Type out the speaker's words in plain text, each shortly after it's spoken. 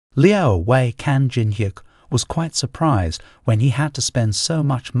Liao Wei Kan Jinhyuk was quite surprised when he had to spend so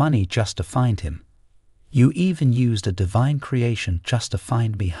much money just to find him. "You even used a divine creation just to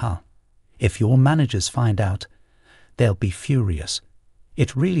find me, huh? If your managers find out, they'll be furious.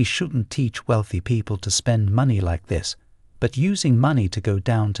 It really shouldn't teach wealthy people to spend money like this, but using money to go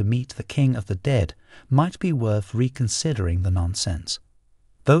down to meet the king of the dead might be worth reconsidering the nonsense.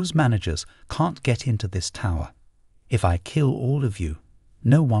 Those managers can't get into this tower. If I kill all of you,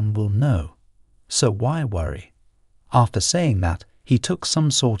 no one will know. So why worry?" After saying that, he took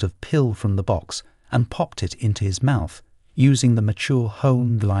some sort of pill from the box and popped it into his mouth, using the mature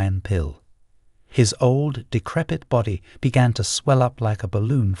home lion pill. His old, decrepit body began to swell up like a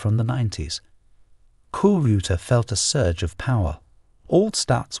balloon from the 90s. Kuruta felt a surge of power. All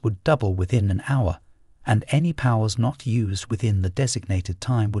stats would double within an hour, and any powers not used within the designated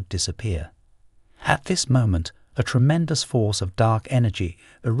time would disappear. At this moment, a tremendous force of dark energy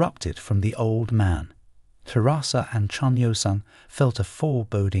erupted from the old man. Terasa and Chunyo-san felt a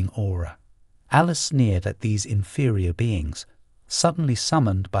foreboding aura. Alice sneered at these inferior beings, suddenly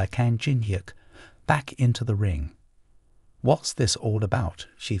summoned by Kan Jinhyuk back into the ring. "What's this all about?"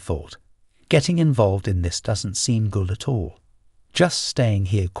 she thought. "Getting involved in this doesn't seem good at all. Just staying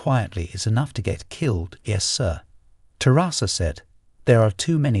here quietly is enough to get killed, yes sir." Terasa said, "There are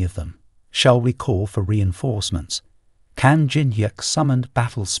too many of them. Shall we call for reinforcements?" Kan Jinhyuk summoned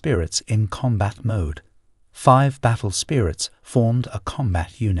battle spirits in combat mode. 5 battle spirits formed a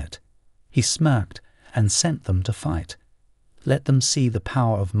combat unit. He smirked and sent them to fight. "Let them see the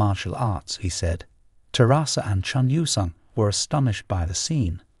power of martial arts," he said. Terasa and Chunyu-san were astonished by the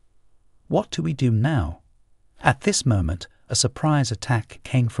scene. "What do we do now?" At this moment, a surprise attack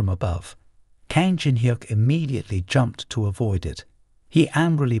came from above. Kan Jinhyuk immediately jumped to avoid it. He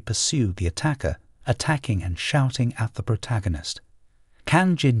angrily pursued the attacker, attacking and shouting at the protagonist.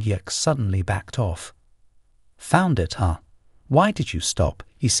 Kan Jinhyuk suddenly backed off. "Found it, huh? Why did you stop?"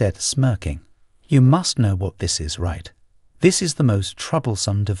 he said, smirking. "You must know what this is, right? This is the most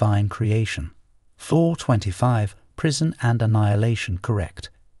troublesome divine creation. 425, prison and annihilation correct.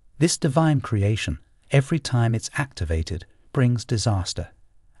 This divine creation, every time it's activated, brings disaster,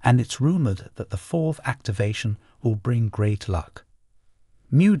 and it's rumored that the 4th activation will bring great luck."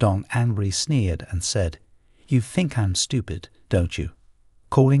 Mudong angrily sneered and said, "You think I'm stupid, don't you?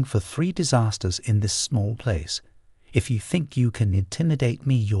 Calling for 3 disasters in this small place. If you think you can intimidate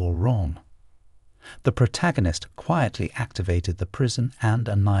me, you're wrong." The protagonist quietly activated the prison and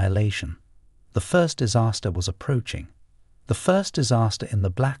annihilation. The first disaster was approaching. The first disaster in the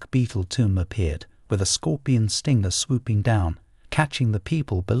Black Beetle tomb appeared, with a scorpion stinger swooping down, catching the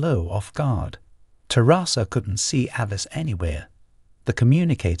people below off guard. Terasa couldn't see Alice anywhere. The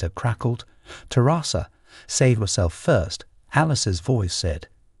communicator crackled. "Terasa, save yourself first," Alice's voice said.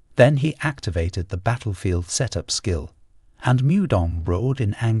 Then he activated the battlefield setup skill, and Mudong roared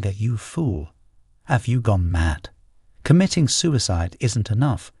in anger, "You fool! Have you gone mad? Committing suicide isn't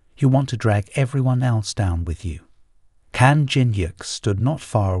enough. You want to drag everyone else down with you." Kan Jinhyuk stood not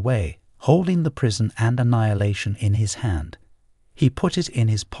far away, holding the prison and annihilation in his hand. He put it in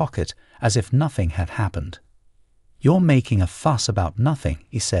his pocket as if nothing had happened. "You're making a fuss about nothing,"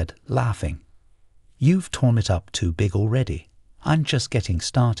 he said, laughing. "You've torn it up too big already. I'm just getting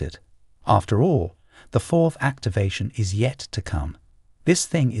started. After all, the 4th activation is yet to come. This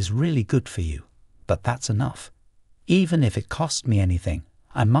thing is really good for you, but that's enough. Even if it costs me anything,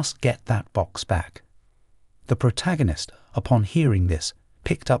 I must get that box back." The protagonist, upon hearing this,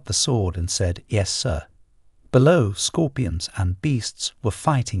 picked up the sword and said, "Yes, sir." Below, scorpions and beasts were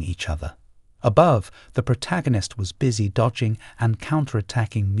fighting each other. Above, the protagonist was busy dodging and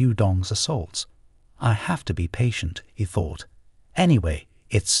counterattacking Mudong's assaults. "I have to be patient," he thought. "Anyway,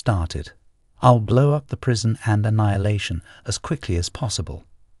 it's started. I'll blow up the prison and annihilation as quickly as possible."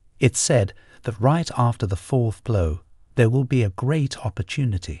 It's said that right after the 4th blow, there will be a great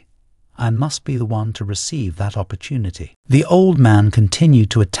opportunity. I must be the one to receive that opportunity. The old man continued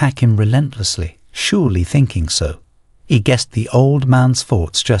to attack him relentlessly, surely thinking so. He guessed the old man's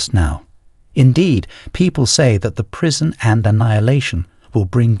thoughts just now. Indeed, people say that the prison and annihilation will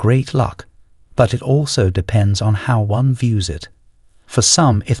bring great luck, but it also depends on how one views it. For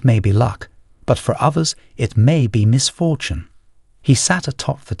some it may be luck, but for others it may be misfortune. He sat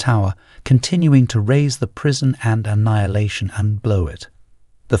atop the tower, continuing to raise the prison and annihilation and blow it.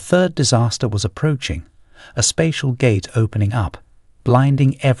 The 3rd disaster was approaching, a spatial gate opening up,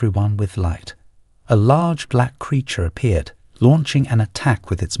 blinding everyone with light. A large black creature appeared, launching an attack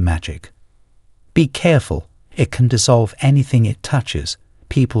with its magic. "Be careful, it can dissolve anything it touches,"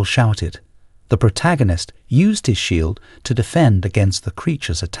 people shouted. The protagonist used his shield to defend against the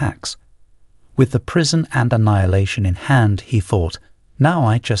creature's attacks. With the prison and annihilation in hand, he thought, now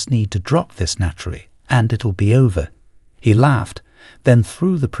I just need to drop this naturally, and it'll be over. He laughed, then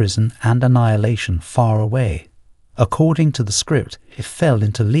threw the prison and annihilation far away. According to the script, it fell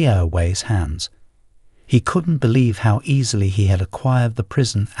into Liao Wei's hands. He couldn't believe how easily he had acquired the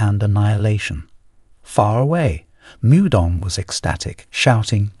prison and annihilation. Far away, Mudong was ecstatic,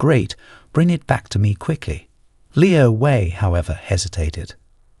 shouting, "Great, bring it back to me quickly." Liao Wei, however, hesitated.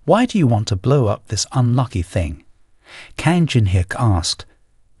 "Why do you want to blow up this unlucky thing?" Kang Jinhyuk asked.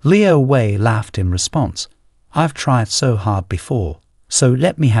 Liao Wei laughed in response. "I've tried so hard before, so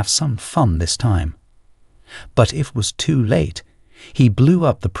let me have some fun this time." But it was too late. He blew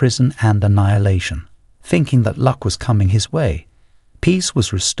up the prison and annihilation, thinking that luck was coming his way. Peace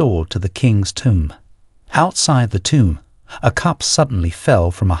was restored to the king's tomb. Outside the tomb, a cup suddenly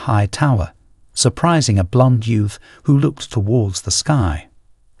fell from a high tower, surprising a blond youth who looked towards the sky.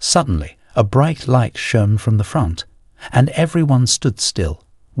 Suddenly, a bright light shone from the front, and everyone stood still,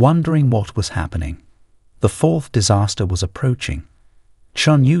 wondering what was happening. The fourth disaster was approaching.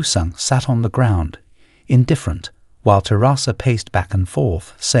 Chun Yu-sung sat on the ground, indifferent, while Terasa paced back and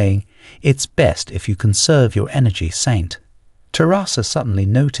forth, saying, "It's best if you conserve your energy, Saint." Terasa suddenly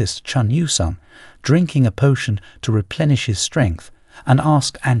noticed Chun Yu-sung drinking a potion to replenish his strength and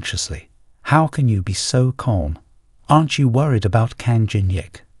asked anxiously, "How can you be so calm? Aren't you worried about Kang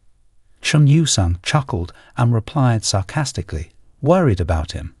Jinhyuk?" Chun Yu-sung chuckled and replied sarcastically, "Worried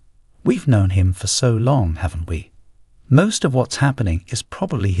about him? We've known him for so long, haven't we? Most of what's happening is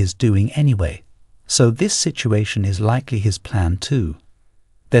probably his doing anyway, so this situation is likely his plan too.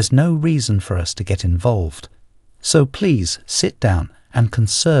 There's no reason for us to get involved, so please sit down and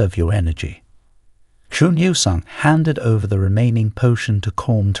conserve your energy." Chun Yu-sung handed over the remaining potion to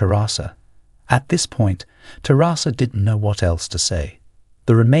calm Terasa. At this point, Terasa didn't know what else to say.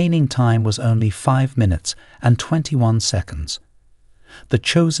 The remaining time was only 5 minutes and 21 seconds. The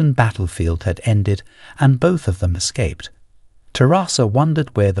chosen battlefield had ended, and both of them escaped. Terasa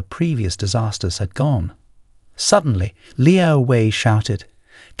wondered where the previous disasters had gone. Suddenly, Liao Wei shouted,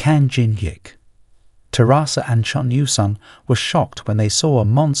 "Kang Jinhyuk!" Terasa and Chun Yu-sung were shocked when they saw a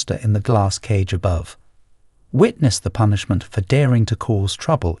monster in the glass cage above. Witness the punishment for daring to cause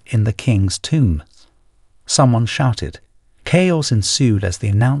trouble in the king's tomb. Someone shouted. Chaos ensued as the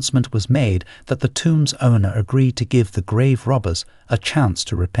announcement was made that the tomb's owner agreed to give the grave robbers a chance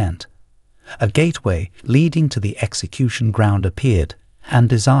to repent. A gateway leading to the execution ground appeared, and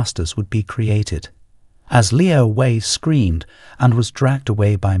disasters would be created. As Liao Wei screamed and was dragged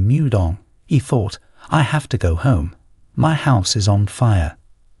away by Mudong, he thought, "I have to go home. My house is on fire."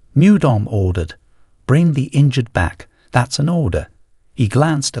 Mudong ordered, "Bring the injured back. That's an order." He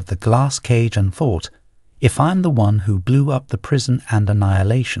glanced at the glass cage and thought, "If I'm the one who blew up the prison and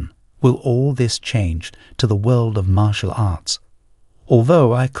annihilation, will all this change to the world of martial arts?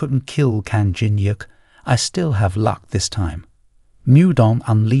 Although I couldn't kill Kang Jinhyuk, I still have luck this time." Mudong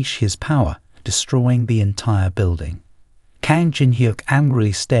unleashed his power, destroying the entire building. Kang Jinhyuk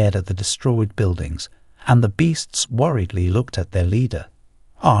angrily stared at the destroyed buildings, and the beasts worriedly looked at their leader.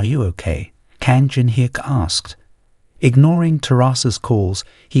 "Are you okay?" Kang Jinhyuk asked. Ignoring Terasa's calls,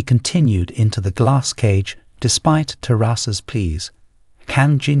 he continued into the glass cage despite Terasa's pleas.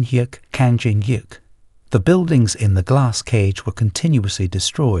 Kang Jinhyuk, Kang Jinhyuk. The buildings in the glass cage were continuously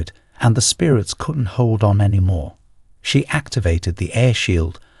destroyed, and the spirits couldn't hold on anymore. She activated the air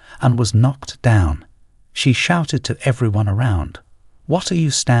shield and was knocked down. She shouted to everyone around, "What are you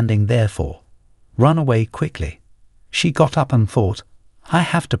standing there for? Run away quickly." She got up and thought, "I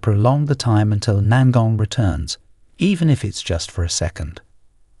have to prolong the time until Nangong returns, even if it's just for a second."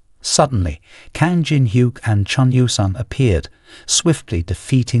 Suddenly, Kang Jinhyuk and Chun Yu-sung appeared, swiftly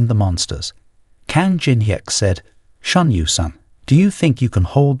defeating the monsters. Kang Jinhyuk said, "Chun Yu-sung, do you think you can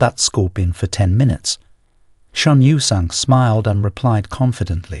hold that scorpion for 10 minutes? Chun Yu-sung smiled and replied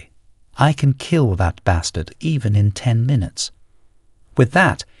confidently, "I can kill that bastard even in 10 minutes." With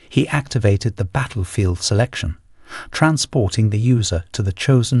that, he activated the battlefield selection, transporting the user to the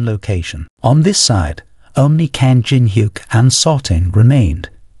chosen location. On this side, only Kang Jinhyuk and Sotin remained.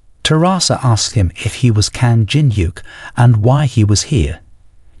 Terasa asked him if he was Kang Jinhyuk and why he was here.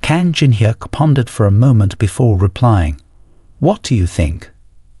 Kang Jinhyuk pondered for a moment before replying, "What do you think?"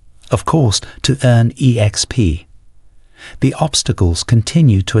 "Of course, to earn EXP." The obstacles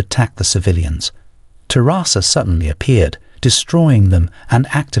continued to attack the civilians. Terasa suddenly appeared, destroying them and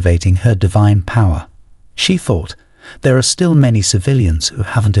activating her divine power. She thought, "There are still many civilians who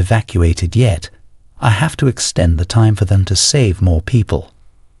haven't evacuated yet. I have to extend the time for them to save more people."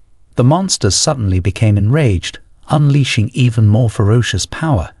 The monsters suddenly became enraged, unleashing even more ferocious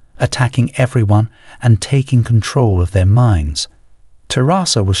power, attacking everyone and taking control of their minds.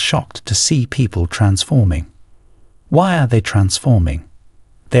 Terasa was shocked to see people transforming. Why are they transforming?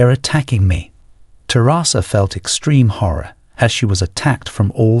 They're attacking me. Terasa felt extreme horror as she was attacked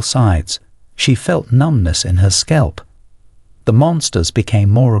from all sides. She felt numbness in her scalp. The monsters became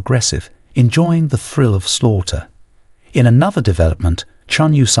more aggressive, enjoying the thrill of slaughter. In another development,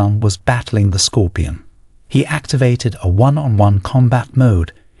 Chun Yu-sung was battling the scorpion. He activated a one-on-one combat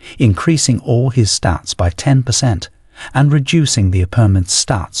mode, increasing all his stats by 10% and reducing the opponent's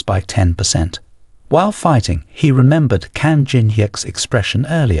stats by 10%. While fighting, he remembered Kang Jinhyuk's expression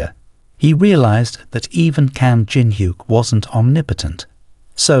earlier. He realized that even Kang Jinhyuk wasn't omnipotent.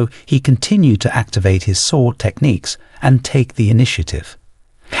 So he continued to activate his sword techniques and take the initiative.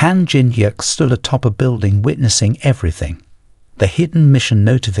 Kang Jinhyuk stood atop a building witnessing everything. The hidden mission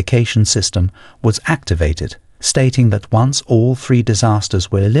notification system was activated, stating that once all 3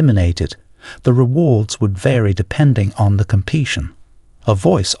 disasters were eliminated, the rewards would vary depending on the completion. A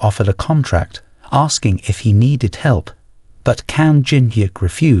voice offered a contract, asking if he needed help, but Kang Jinhyuk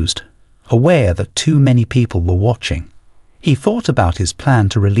refused, aware that too many people were watching. He thought about his plan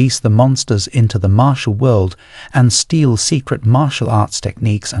to release the monsters into the martial world and steal secret martial arts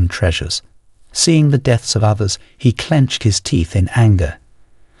techniques and treasures. Seeing the deaths of others, he clenched his teeth in anger.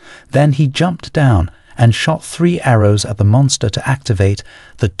 Then he jumped down and shot 3 arrows at the monster to activate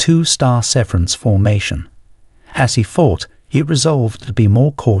the 2-star severance formation. As he fought, he resolved to be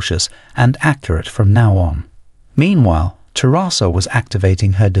more cautious and accurate from now on. Meanwhile, Terasa was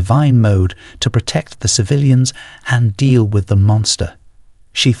activating her divine mode to protect the civilians and deal with the monster.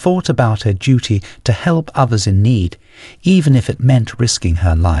 She thought about her duty to help others in need, even if it meant risking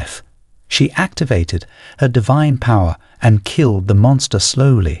her life. She activated her divine power and killed the monster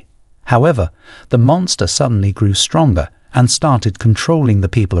slowly. However, the monster suddenly grew stronger and started controlling the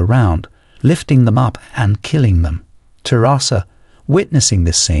people around, lifting them up and killing them. Terasa, witnessing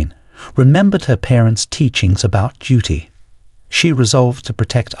this scene, remembered her parents' teachings about duty. She resolved to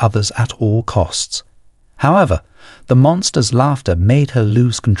protect others at all costs. However, the monster's laughter made her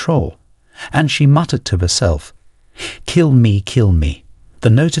lose control, and she muttered to herself, "Kill me, kill me." The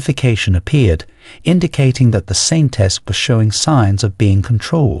notification appeared, indicating that the saintess was showing signs of being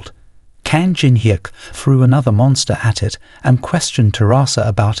controlled. Kang Jinhyuk threw another monster at it and questioned Terasa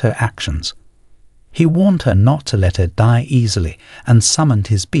about her actions. He warned her not to let her die easily and summoned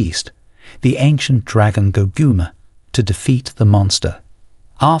his beast, the ancient dragon Goguma, to defeat the monster.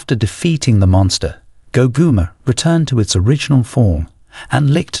 After defeating the monster, Goguma returned to its original form and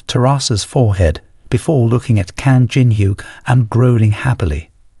licked Terasa's forehead before looking at Kang Jinhyuk and groaning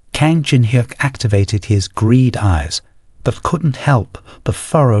happily. Kang Jinhyuk activated his greed eyes, but couldn't help but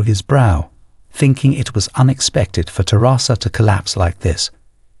furrow his brow, thinking it was unexpected for Terasa to collapse like this.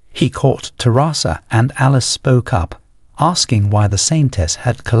 He caught Terasa and Alice spoke up, asking why the saintess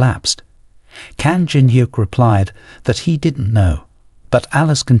had collapsed. Kang Jinhyuk replied that he didn't know, but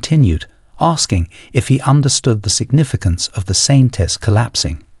Alice continued, asking if he understood the significance of the saintess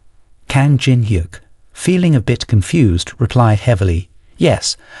collapsing. Kang Jinhyuk, feeling a bit confused, replied heavily,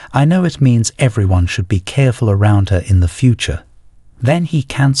 "Yes, I know it means everyone should be careful around her in the future." Then he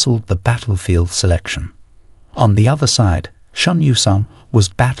cancelled the battlefield selection. On the other side, Chun Yu-sung was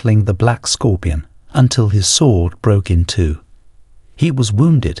battling the black scorpion until his sword broke in 2. He was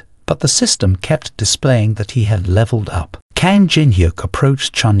wounded, but the system kept displaying that he had leveled up. Kang Jinhyuk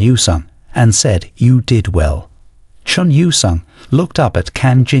approached Chun Yu-sung and said, "You did well." Chun Yu-sung looked up at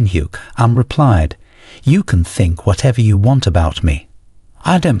Kang Jinhyuk and replied, "You can think whatever you want about me.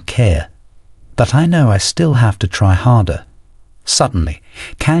 I don't care, but I know I still have to try harder." Suddenly,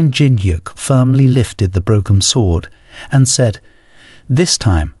 Kang Jinhyuk firmly lifted the broken sword and said, "This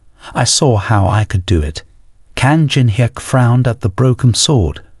time, I saw how I could do it." Kang Jinhyuk frowned at the broken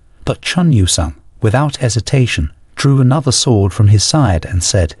sword, but Chun Yu-sung, without hesitation, drew another sword from his side and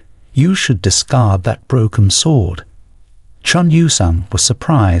said, "You should discard that broken sword." Chun Yu-sung was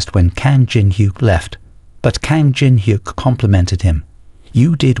surprised when Kang Jinhyuk left, but Kang Jinhyuk complimented him.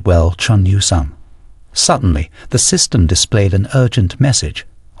 "You did well, Chun Yu-sung." Suddenly, the system displayed an urgent message,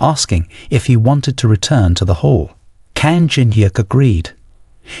 asking if he wanted to return to the hall. Kang Jinhyuk agreed.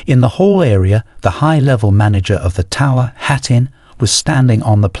 In the hall area, the high-level manager of the tower, Hatin, was standing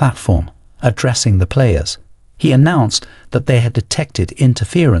on the platform, addressing the players. He announced that they had detected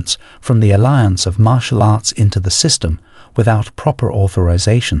interference from the Alliance of Martial Arts into the system without proper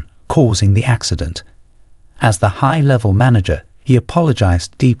authorization, causing the accident. As the high-level manager, he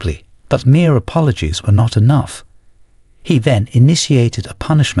apologized deeply, but mere apologies were not enough. He then initiated a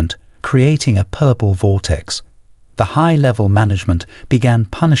punishment, creating a purple vortex. The high-level management began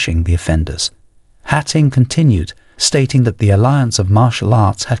punishing the offenders. Hating continued, stating that the Alliance of Martial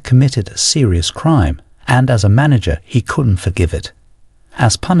Arts had committed a serious crime, and as a manager he couldn't forgive it.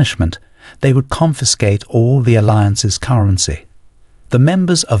 As punishment, they would confiscate all the Alliance's currency. The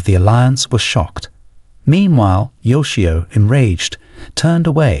members of the Alliance were shocked. Meanwhile, Yoshio, enraged, turned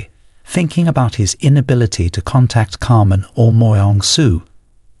away, thinking about his inability to contact Carmen or Moyong-su.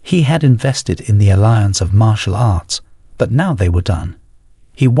 He had invested in the Alliance of Martial Arts, but now they were done.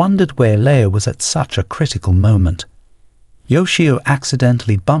 He wondered where Leo was at such a critical moment. Yoshio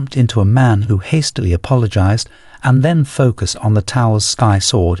accidentally bumped into a man who hastily apologized and then focused on the tower's sky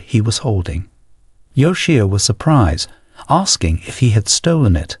sword he was holding. Yoshio was surprised, asking if he had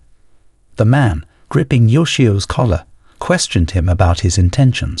stolen it. The man, gripping Yoshio's collar, questioned him about his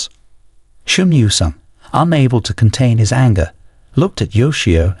intentions. Shumyu-san, unable to contain his anger, looked at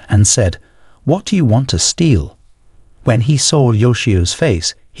Yoshio and said, "What do you want to steal?" When he saw Yoshio's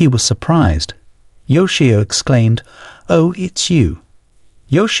face, he was surprised. Yoshio exclaimed, "Oh, it's you."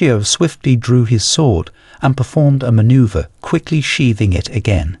 Yoshio swiftly drew his sword and performed a maneuver, quickly sheathing it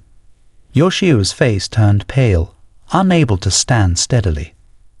again. Yoshio's face turned pale, unable to stand steadily.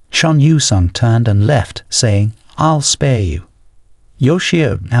 Shun-Yu-sung turned and left, saying, "I'll spare you."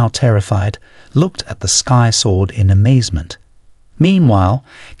 Yoshio, now terrified, looked at the sky sword in amazement. Meanwhile,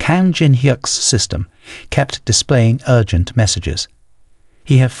 Kang Jinhyuk's system kept displaying urgent messages.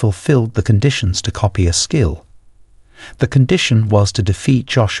 He had fulfilled the conditions to copy a skill. The condition was to defeat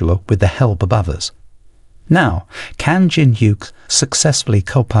Joshua with the help of others. Now, Kang Jinhyuk successfully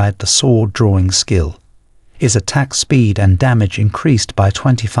copied the sword drawing skill. His attack speed and damage increased by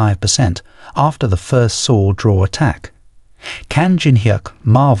 25% after the first sword draw attack. Kang Jinhyuk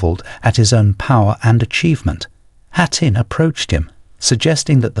marveled at his own power and achievement. Hatin approached him,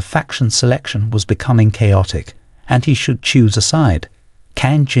 suggesting that the faction selection was becoming chaotic, and he should choose a side.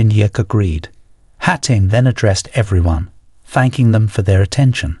 Kang Jinhyuk agreed. Hatin then addressed everyone, thanking them for their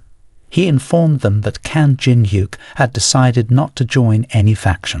attention. He informed them that Kang Jinhyuk had decided not to join any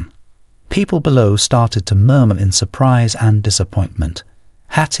faction. People below started to murmur in surprise and disappointment.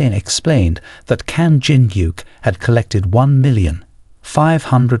 Hatin explained that Kang Jinhyuk had collected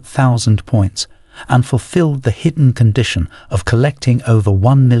 1,500,000 points and fulfilled the hidden condition of collecting over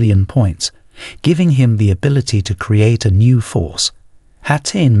 1 million points, giving him the ability to create a new force.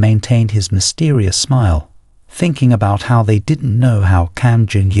 Hatin maintained his mysterious smile, thinking about how they didn't know how Kang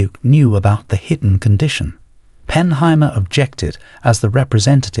Jinhyuk knew about the hidden condition. Penheimer objected as the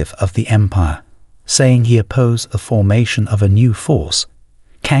representative of the Empire, saying he opposed the formation of a new force.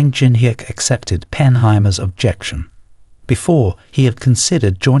 Kang Jinhyuk accepted Penheimer's objection. Before, he had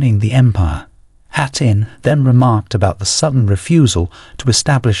considered joining the Empire. Hatin then remarked about the sudden refusal to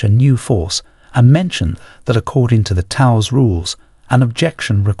establish a new force and mentioned that according to the Tao's rules, an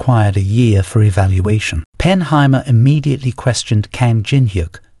objection required a year for evaluation. Penheimer immediately questioned Kang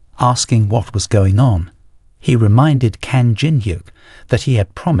Jinhyuk, asking what was going on. He reminded Kang Jinhyuk that he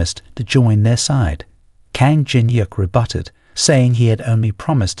had promised to join their side. Kang Jinhyuk rebutted, saying he had only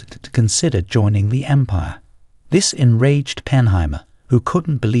promised to consider joining the Empire. This enraged Penheimer, who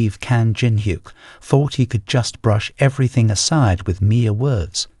couldn't believe Kang Jinhyuk thought he could just brush everything aside with mere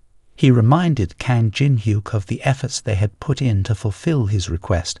words. He reminded Kang Jinhyuk of the efforts they had put in to fulfill his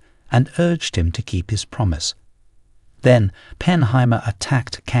request and urged him to keep his promise. Then Penheimer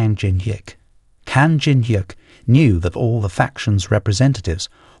attacked Kang Jinhyuk. Kang Jinhyuk knew that all the faction's representatives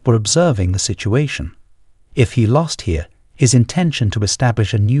were observing the situation. If he lost here, his intention to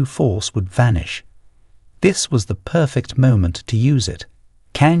establish a new force would vanish. This was the perfect moment to use it.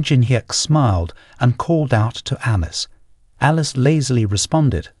 Kang Jinhyuk smiled and called out to Alice. Alice lazily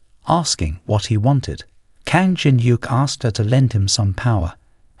responded, asking what he wanted. Kang Jinhyuk asked her to lend him some power.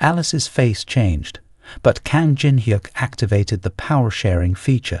 Alice's face changed, but Kang Jinhyuk activated the power-sharing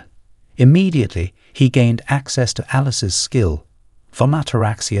feature. Immediately, he gained access to Alice's skill,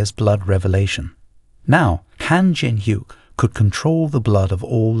 Vomataraxia's blood revelation. Now, Kang Jinhyuk could control the blood of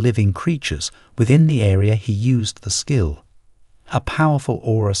all living creatures within the area he used the skill. A powerful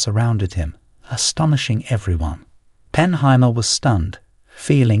aura surrounded him, astonishing everyone. Penheimer was stunned,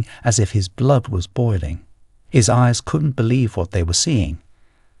 feeling as if his blood was boiling. His eyes couldn't believe what they were seeing.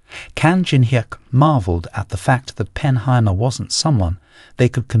 Kang Jinhyuk marveled at the fact that Penheimer wasn't someone they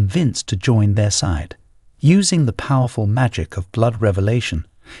could convince to join their side. Using the powerful magic of blood revelation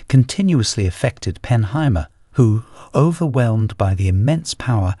continuously affected Penheimer, who, overwhelmed by the immense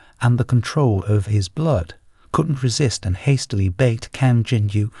power and the control over his blood, couldn't resist and hastily begged Kang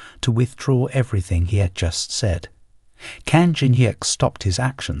Jinhyuk to withdraw everything he had just said. Kang Jinhyuk stopped his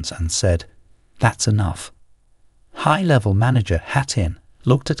actions and said, "That's enough." High-level manager Hatin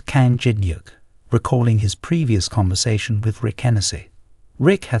looked at Kang Jinhyuk, recalling his previous conversation with Rick Hennessy.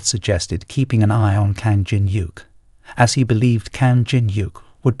 Rick had suggested keeping an eye on Kang Jinhyuk, as he believed Kang Jinhyuk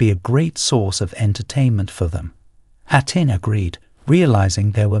would be a great source of entertainment for them. Hatin agreed,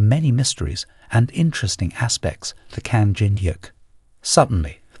 realizing there were many mysteries and interesting aspects to Kang Jinhyuk.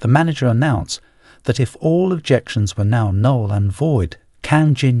 Suddenly, the manager announced that if all objections were now null and void,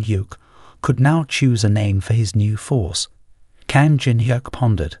 Kang Jinhyuk could now choose a name for his new force. Kang Jinhyuk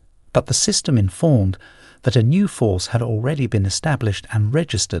pondered, but the system informed that a new force had already been established and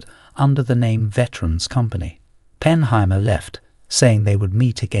registered under the name Veterans Company. Penheimer left, saying they would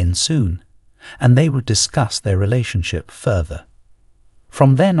meet again soon, and they would discuss their relationship further.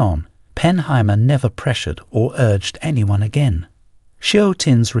 From then on, Penheimer never pressured or urged anyone again. Xiao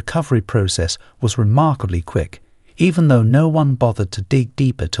Tin's recovery process was remarkably quick, even though no one bothered to dig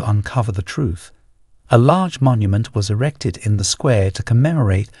deeper to uncover the truth. A large monument was erected in the square to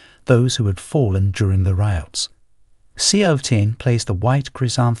commemorate those who had fallen during the riots. Xiao Tin placed a white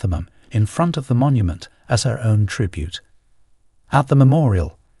chrysanthemum in front of the monument as her own tribute. At the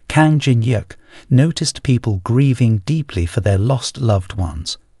memorial, Kang Jinhyuk noticed people grieving deeply for their lost loved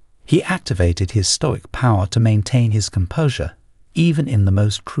ones. He activated his stoic power to maintain his composure, even in the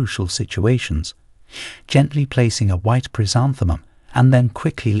most crucial situations, gently placing a white chrysanthemum and then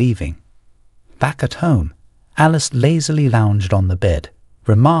quickly leaving. Back at home, Alice lazily lounged on the bed,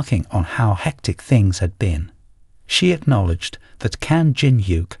 remarking on how hectic things had been. She acknowledged that Kang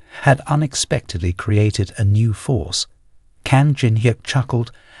Jinhyuk had unexpectedly created a new force. Kang Jinhyuk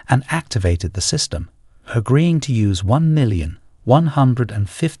chuckled and activated the system, agreeing to use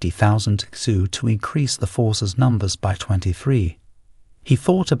 1,150,000 XU to increase the force's numbers by 23. He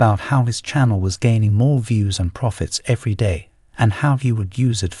thought about how his channel was gaining more views and profits every day, and how he would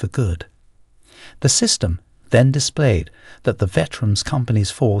use it for good. The system then displayed that the Veterans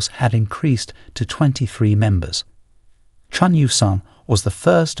Company's force had increased to 23 members. Chun Yu-sung was the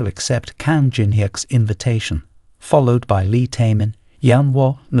first to accept Kang Jinhyuk's invitation, followed by Lee Taemin,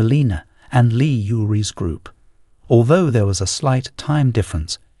 Yanwo, Melina, and Lee Yuri's group. Although there was a slight time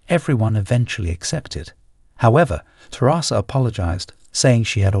difference, everyone eventually accepted. However, Terasa apologized, saying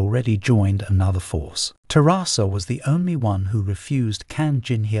she had already joined another force. Terasa was the only one who refused Kang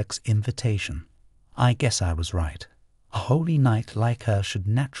Jinhyuk's invitation. "I guess I was right. A holy knight like her should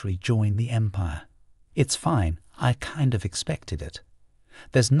naturally join the Empire. It's fine, I kind of expected it.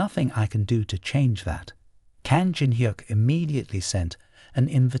 There's nothing I can do to change that." Kang Jinhyuk immediately sent an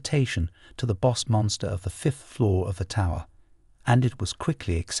invitation to the boss monster of the 5th floor of the tower, and it was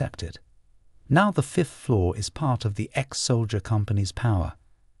quickly accepted. Now the 5th floor is part of the ex-soldier company's power.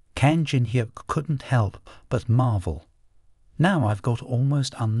 Kang Jinhyuk couldn't help but marvel. "Now I've got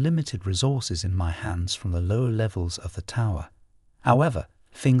almost unlimited resources in my hands from the lower levels of the tower." However,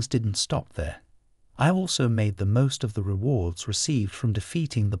 things didn't stop there. I also made the most of the rewards received from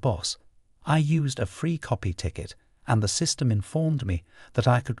defeating the boss. I used a free copy ticket, and the system informed me that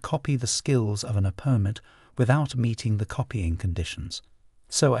I could copy the skills of an opponent without meeting the copying conditions.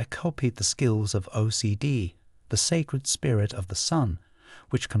 So I copied the skills of OCD, the sacred spirit of the sun,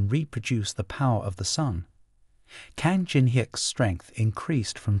 which can reproduce the power of the sun. Kang Jinhyuk's strength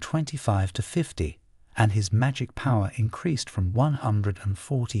increased from 25 to 50, and his magic power increased from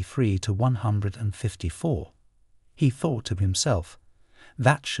 143 to 154. He thought to himself,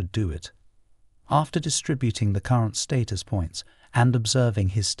 "That should do it." After distributing the current status points and observing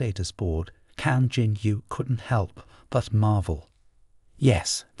his status board, Kang Jinhyuk couldn't help but marvel.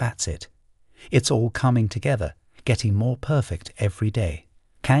 Yes, that's it. It's all coming together, getting more perfect every day.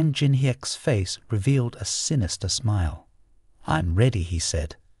 Kang Jinhyuk's face revealed a sinister smile. "I'm ready," he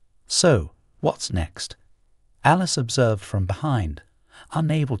said. "So, what's next?" Alice observed from behind,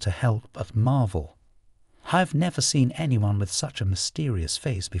 unable to help but marvel. "I've never seen anyone with such a mysterious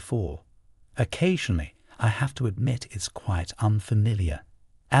face before. Occasionally, I have to admit it's quite unfamiliar."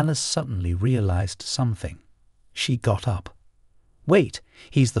 Alice suddenly realized something. She got up. "Wait,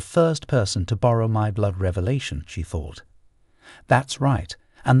 he's the first person to borrow my blood revelation," she thought. "That's right,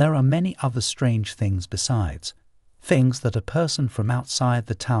 and there are many other strange things besides. Things that a person from outside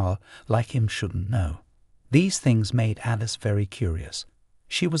the tower like him shouldn't know." These things made Alice very curious.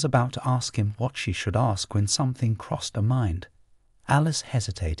 She was about to ask him what she should ask when something crossed her mind. Alice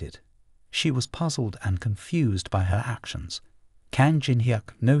hesitated. She was puzzled and confused by her actions. Kang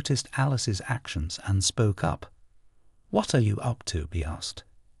Jinhyuk noticed Alice's actions and spoke up. "What are you up to?" he asked.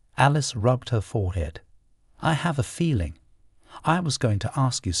 Alice rubbed her forehead. "I have a feeling. I was going to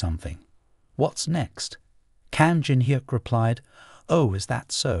ask you something. What's next?" Kan Jinhyuk replied, "Oh, is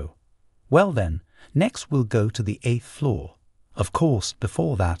that so? Well then, next we'll go to the 8th floor. Of course,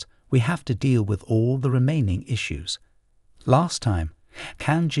 before that, we have to deal with all the remaining issues." Last time,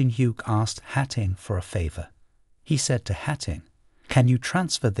 Kan Jinhyuk asked Hating for a favor. He said to Hating, "Can you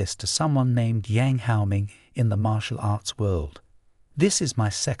transfer this to someone named Yang Haoming in the martial arts world? This is my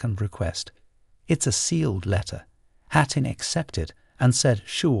second request. It's a sealed letter." Hating accepted and said,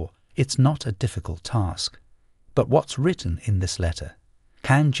 "Sure, it's not a difficult task." "But what's written in this letter?"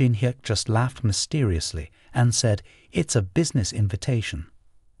 Kan Jinhyuk just laughed mysteriously and said, "It's a business invitation."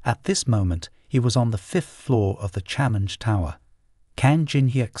 At this moment, he was on the 5th floor of the challenge tower. Kan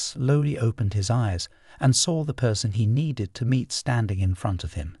Jinhyuk slowly opened his eyes and saw the person he needed to meet standing in front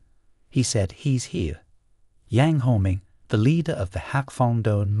of him. He said, "He's here." Yang Haoming, the leader of the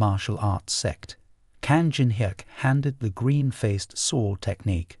Hakfongdon martial arts sect. Kan Jinhyuk handed the green-faced sword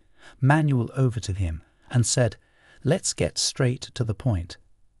technique manual over to him and said, "Let's get straight to the point."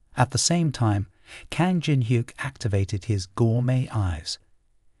 At the same time, Kan Jinhyuk activated his gourmet eyes.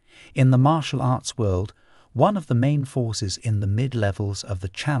 In the martial arts world, one of the main forces in the mid-levels of the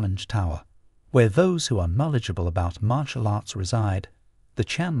challenge tower, where those who are knowledgeable about martial arts reside, the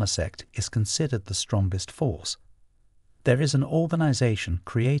Chanma sect is considered the strongest force. There is an organization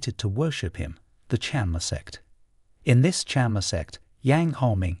created to worship him, the Chanma sect. In this Chanma sect, Yang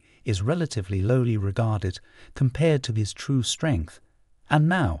Haoming is relatively lowly regarded compared to his true strength, and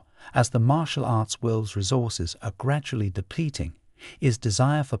now, as the martial arts world's resources are gradually depleting, his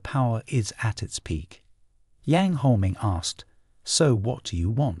desire for power is at its peak. Yang Haoming asked, "So what do you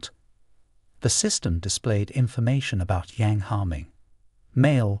want?" The system displayed information about Yang Haoming.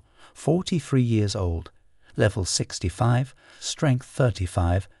 Male, 43 years old, level 65, strength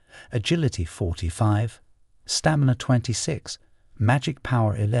 35, agility 45, stamina 26, magic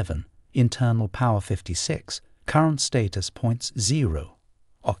power 11, internal power 56, current status points 0,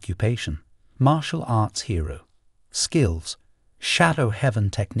 occupation, martial arts hero, skills, Shadow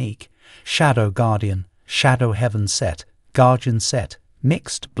Heaven technique, Shadow Guardian, Shadow Heaven set, Guardian set,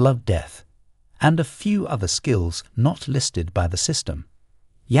 mixed blood death, and a few other skills not listed by the system.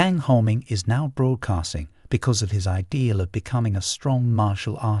 Yang Haoming is now broadcasting because of his ideal of becoming a strong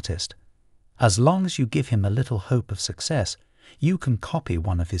martial artist. As long as you give him a little hope of success, you can copy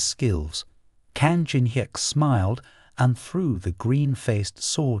one of his skills. Kan Jinhyuk smiled and threw the green-faced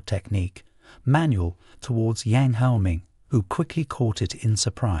sword technique manual towards Yang Haoming, who quickly caught it in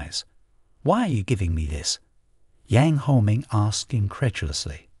surprise. "Why are you giving me this?" Yang Haoming asked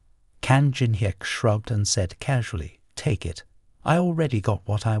incredulously. Kan Jinhyuk shrugged and said casually, "Take it. I already got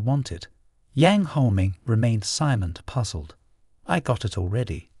what I wanted." Yang Haoming remained silent, puzzled. "I got it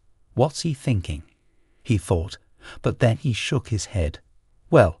already. What's he thinking?" he thought, but then he shook his head.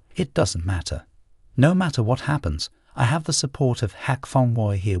 "Well, it doesn't matter. No matter what happens, I have the support of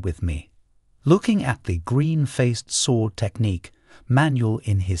Hakfongwoi here with me." Looking at the green-faced sword technique manual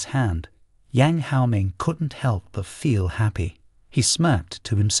in his hand, Yang Haoming couldn't help but feel happy. He smirked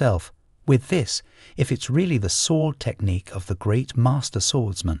to himself. "With this, if it's really the sword technique of the great master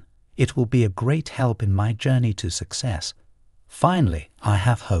swordsman, it will be a great help in my journey to success. Finally, I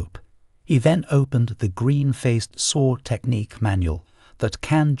have hope." He then opened the green-faced sword technique manual that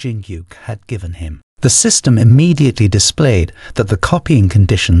Kan Jinhyuk had given him. The system immediately displayed that the copying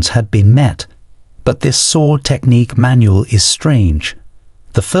conditions had been met, but this sword technique manual is strange.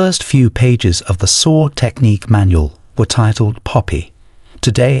 The first few pages of the sword technique manual were titled Poppy.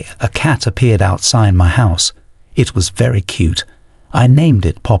 "Today a cat appeared outside my house. It was very cute. I named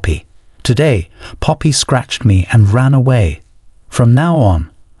it Poppy. Today Poppy scratched me and ran away. From now on,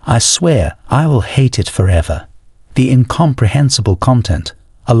 I swear I will hate it forever." The incomprehensible content,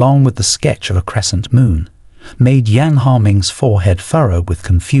 along with the sketch of a crescent moon, made Yang Haoming's forehead furrow with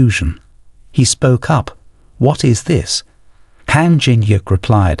confusion. He spoke up. "What is this?" Kan Jinhyuk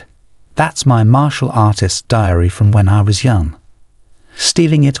replied, "That's my martial artist's diary from when I was young.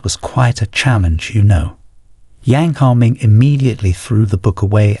 Stealing it was quite a challenge, you know." Yang Haoming immediately threw the book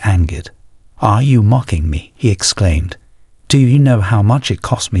away, angered. "Are you mocking me?" he exclaimed. "Do you know how much it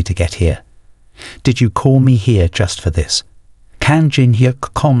cost me to get here? Did you call me here just for this?" Kan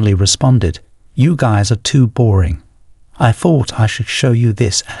Jinhyuk calmly responded, "You guys are too boring. I thought I should show you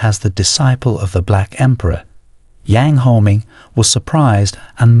this as the disciple of the Black Emperor." Yang Haoming was surprised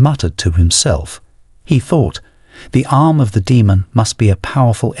and muttered to himself. He thought, the arm of the demon must be a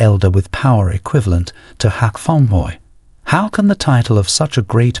powerful elder with power equivalent to Hakfongwoi. How can the title of such a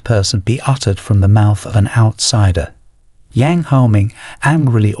great person be uttered from the mouth of an outsider? Yang Haoming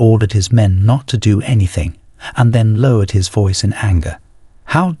angrily ordered his men not to do anything, and then lowered his voice in anger.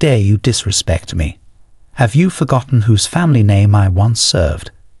 "How dare you disrespect me? Have you forgotten whose family name I once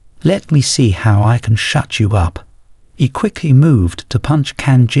served? Let me see how I can shut you up." He quickly moved to punch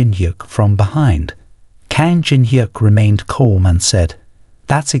Kang Jinhyuk from behind. Kang Jinhyuk remained calm and said,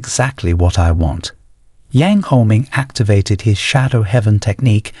 "That's exactly what I want." Yang Homing activated his Shadow Heaven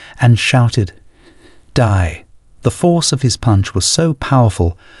technique and shouted, "Die!" The force of his punch was so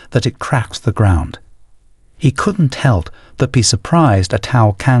powerful that it cracked the ground. He couldn't help but be surprised at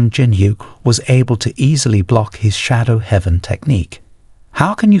how Kang Jinhyuk was able to easily block his Shadow Heaven technique.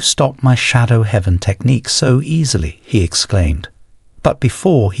 "How can you stop my Shadow Heaven technique so easily?" he exclaimed. But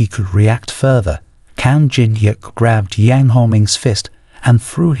before he could react further, Kang Jinhyuk grabbed Yang Homing's fist and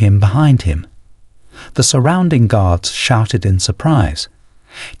threw him behind him. The surrounding guards shouted in surprise.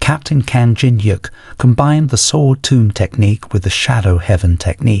 Captain Kang Jinhyuk combined the sword tomb technique with the Shadow Heaven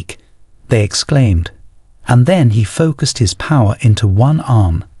technique. They exclaimed, and then he focused his power into one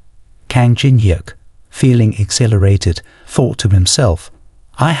arm. Kang Jinhyuk, feeling exhilarated, thought to himself,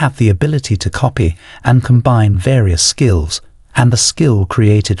 "I have the ability to copy and combine various skills, and the skill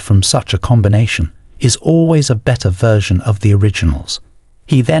created from such a combination is always a better version of the originals."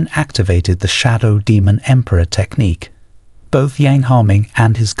 He then activated the Shadow Demon Emperor technique. Both Yang Homing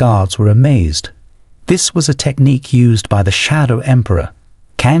and his guards were amazed. This was a technique used by the Shadow Emperor.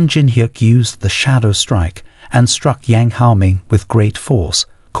 Kang Jinhyuk used the Shadow Strike and struck Yang Homing with great force,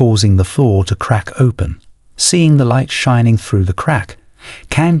 causing the floor to crack open. Seeing the light shining through the crack,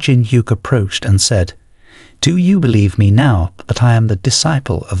 Kang Jinhyuk approached and said, "Do you believe me now that I am the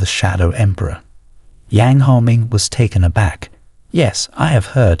disciple of the Shadow Emperor?" Yang Homing was taken aback. "Yes, I have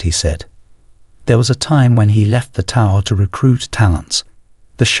heard," he said. There was a time when he left the tower to recruit talents.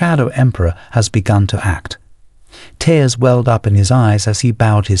 The Shadow Emperor has begun to act. Tears welled up in his eyes as he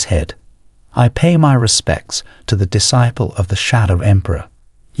bowed his head. "I pay my respects to the disciple of the Shadow Emperor."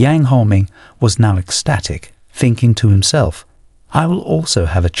 Yang Homing was now ecstatic, thinking to himself, "I will also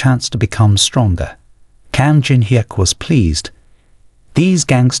have a chance to become stronger." Kang Jinhyuk was pleased. These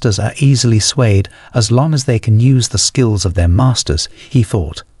gangsters are easily swayed as long as they can use the skills of their masters, he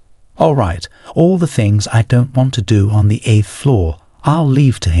thought. "All right, all the things I don't want to do on the 8th floor, I'll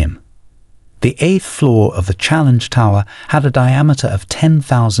leave to him." The 8th floor of the Challenge Tower had a diameter of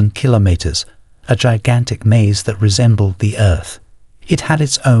 10,000 kilometers, a gigantic maze that resembled the Earth. It had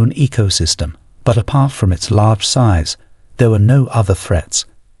its own ecosystem, but apart from its large size, there were no other threats.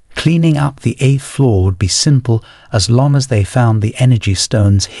 Cleaning up the 8th floor would be simple as long as they found the energy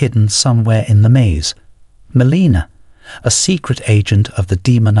stones hidden somewhere in the maze. Melina, a secret agent of the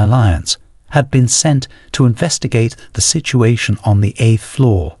Demon Alliance, had been sent to investigate the situation on the 8th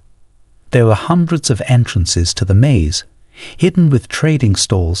floor. There were hundreds of entrances to the maze, hidden with trading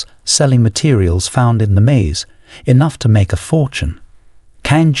stalls selling materials found in the maze, enough to make a fortune.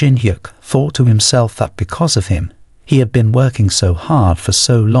 Kang Jinhyuk thought to himself that because of him, he had been working so hard for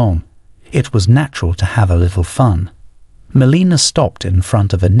so long, it was natural to have a little fun. Melina stopped in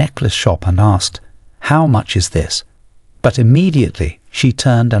front of a necklace shop and asked, "How much is this?" But immediately she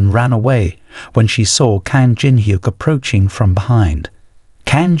turned and ran away when she saw Kang Jinhyuk approaching from behind.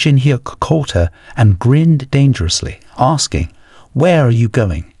 Kang Jinhyuk caught her and grinned dangerously, asking, "Where are you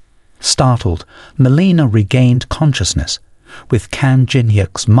going?" Startled, Melina regained consciousness, with Kang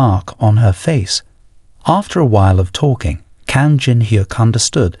Jinhyuk's mark on her face. After a while of talking, Kang Jinhyuk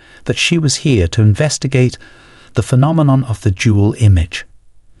understood that she was here to investigate the phenomenon of the dual image.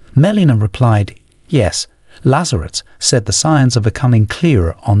 Melina replied, "Yes, Lazarus said the signs are becoming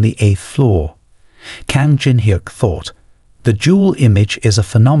clearer on the 8th floor." Kang Jinhyuk thought, the dual image is a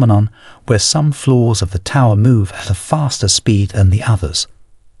phenomenon where some floors of the tower move at a faster speed than the others.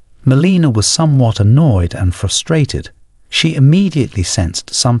 Melina was somewhat annoyed and frustrated. She immediately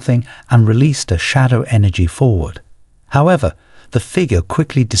sensed something and released her shadow energy forward. However, the figure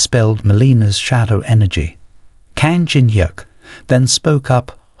quickly dispelled Melina's shadow energy. Kang Jinhyuk then spoke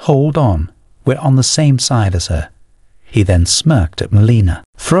up, "Hold on, we're on the same side as her." He then smirked at Melina.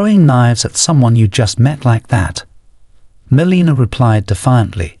 "Throwing knives at someone you just met like that?" Melina replied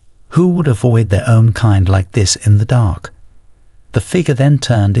defiantly, "Who would avoid their own kind like this in the dark?" The figure then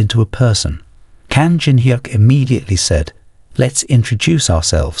turned into a person. Kang Jinhyuk immediately said, "Let's introduce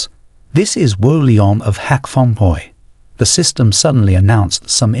ourselves. This is Wo-Leong of Hakfongpoi." The system suddenly announced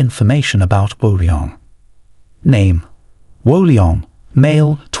some information about Wo-Leong. Name: Wo-Leong,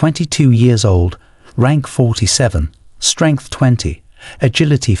 male, 22 years old, rank 47, strength 20,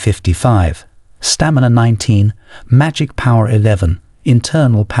 agility 55, stamina 19, magic power 11,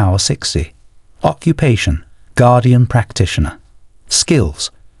 internal power 60. Occupation: guardian practitioner.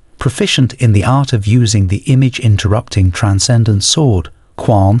 Skills: proficient in the art of using the image-interrupting transcendent sword,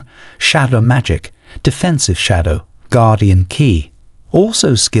 Quan, shadow magic, defensive shadow, guardian key,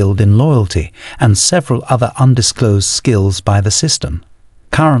 also skilled in loyalty and several other undisclosed skills by the system.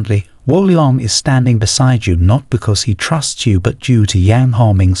 Currently, Wo-Leong is standing beside you not because he trusts you but due to Yang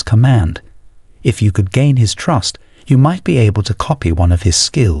Homing's command. If you could gain his trust, you might be able to copy one of his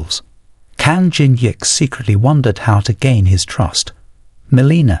skills. Kang Jinhyuk secretly wondered how to gain his trust.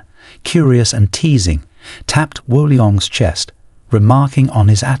 Melina, curious and teasing, tapped Wo-Leong's chest, remarking on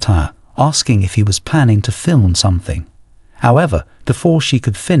his attire, asking if he was planning to film something. However, before she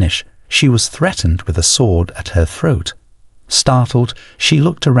could finish, she was threatened with a sword at her throat. Startled, she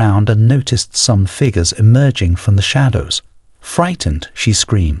looked around and noticed some figures emerging from the shadows. Frightened, she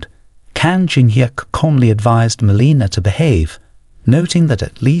screamed. Kang Jinhyuk calmly advised Melina to behave, noting that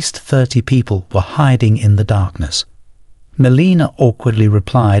at least 30 people were hiding in the darkness. Melina awkwardly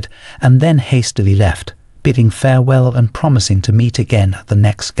replied and then hastily left, bidding farewell and promising to meet again at the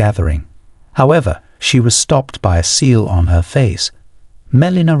next gathering. However, she was stopped by a seal on her face.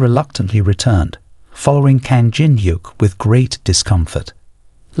 Melina reluctantly returned, following Kang Jinhyuk with great discomfort.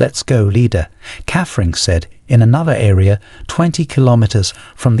 "Let's go, leader," Catherine said in another area 20 kilometers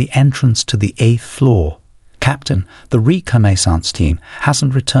from the entrance to the 8th floor. "Captain, the reconnaissance team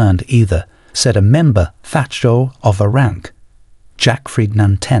hasn't returned either," said a member, Thatcho, of a rank. Jack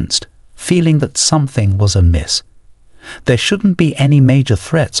Friedman tensed, feeling that something was amiss. There shouldn't be any major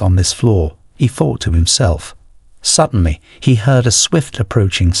threats on this floor, he thought to himself. Suddenly, he heard a swift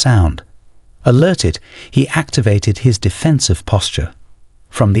approaching sound. Alerted, he activated his defensive posture.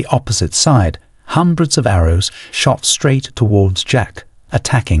 From the opposite side, hundreds of arrows shot straight towards Jack,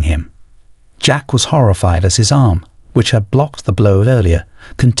 attacking him. Jack was horrified as his arm, which had blocked the blow earlier,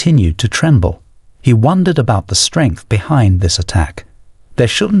 continued to tremble. He wondered about the strength behind this attack. There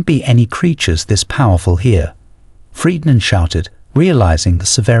shouldn't be any creatures this powerful here. Friedman shouted, realizing the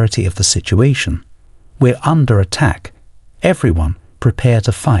severity of the situation. "We're under attack. Everyone, prepare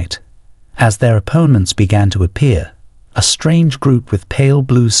to fight." As their opponents began to appear, a strange group with pale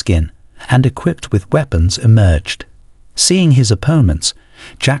blue skin and equipped with weapons emerged. Seeing his opponents,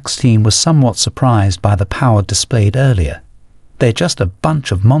 Jack's team was somewhat surprised by the power displayed earlier. "They're just a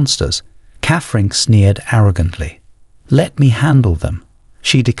bunch of monsters," Catherine sneered arrogantly. "Let me handle them,"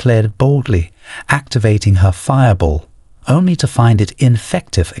 she declared boldly, activating her fireball, only to find it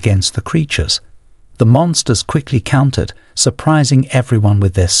ineffective against the creatures. The monsters quickly countered, surprising everyone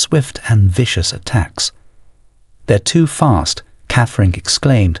with their swift and vicious attacks. "They're too fast," Catherine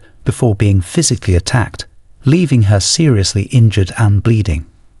exclaimed before being physically attacked, leaving her seriously injured and bleeding.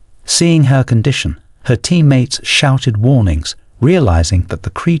 Seeing her condition, her teammates shouted warnings, realizing that the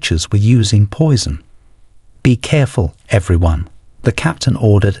creatures were using poison. "Be careful, everyone," the captain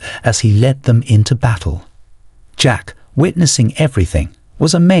ordered as he led them into battle. Jack, witnessing everything,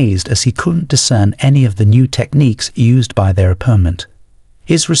 was amazed as he couldn't discern any of the new techniques used by their opponent.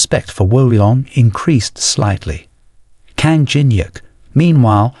 His respect for Wo-Leong increased slightly. Kang Jinhyuk,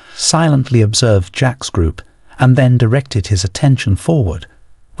 meanwhile, silently observed Jack's group and then directed his attention forward.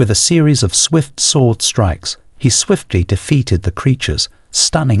 With a series of swift sword strikes, he swiftly defeated the creatures,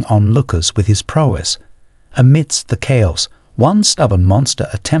 stunning onlookers with his prowess. Amidst the chaos, one stubborn monster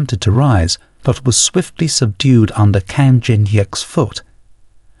attempted to rise, but was swiftly subdued under Kang Jinhyuk's foot.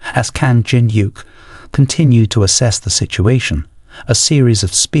 As Kang Jinhyuk continued to assess the situation, a series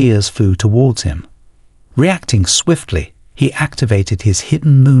of spears flew towards him. Reacting swiftly, he activated his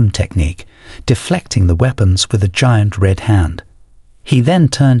hidden moon technique, deflecting the weapons with a giant red hand. He then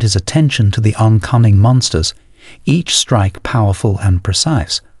turned his attention to the oncoming monsters, each strike powerful and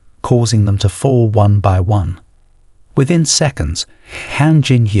precise, causing them to fall one by one. Within seconds, Kang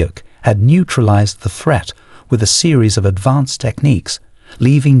Jinhyuk had neutralized the threat with a series of advanced techniques,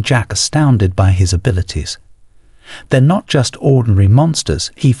 leaving Jack astounded by his abilities. "They're not just ordinary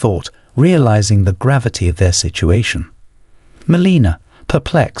monsters," he thought, realizing the gravity of their situation. Melina,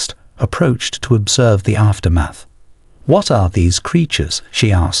 perplexed, approached to observe the aftermath. "What are these creatures?"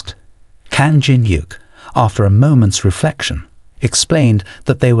 she asked. Kang Jinhyuk, after a moment's reflection, explained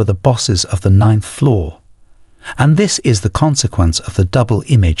that they were the bosses of the 9th floor. "And this is the consequence of the double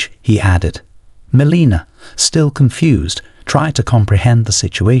image," he added. Melina, still confused, tried to comprehend the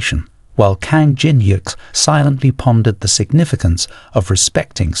situation, while Kang Jinhyuk silently pondered the significance of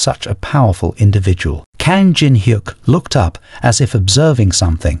respecting such a powerful individual. Kang Jinhyuk looked up as if observing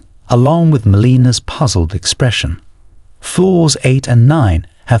something, along with Melina's puzzled expression. "Floors 8 and 9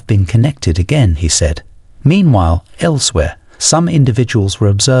 have been connected again," he said. Meanwhile, elsewhere, some individuals were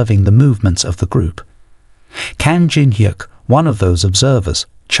observing the movements of the group. Kang Jinhyuk, one of those observers,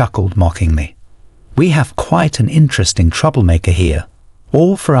 chuckled mockingly. "We have quite an interesting troublemaker here,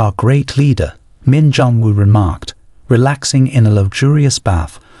 all for our great leader, Min Jung-woo remarked, relaxing in a luxurious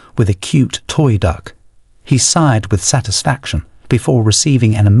bath with a cute toy duck. He sighed with satisfaction before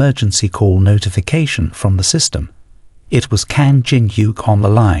receiving an emergency call notification from the system. It was Kang Jinhyuk on the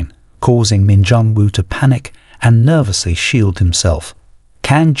line, causing Min Jung-woo to panic and nervously shield himself.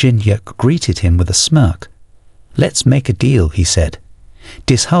 Kang Jinhyuk greeted him with a smirk. "Let's make a deal," he said.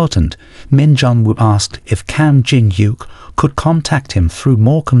 Disheartened, Min Jung-woo asked if Kang Jinhyuk could contact him through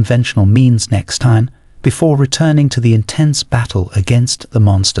more conventional means next time, before returning to the intense battle against the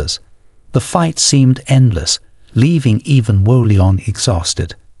monsters. The fight seemed endless, leaving even Wo-leon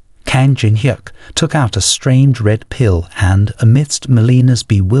exhausted. Kang Jinhyuk took out a strange red pill and, amidst Melina's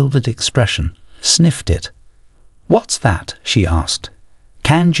bewildered expression, sniffed it. "What's that?" she asked.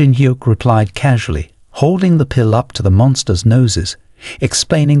 Kang Jinhyuk replied casually, holding the pill up to the monsters' noses,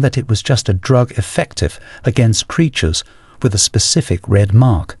 explaining that it was just a drug effective against creatures with a specific red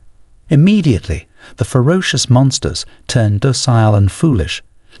mark. Immediately, the ferocious monsters turned docile and foolish,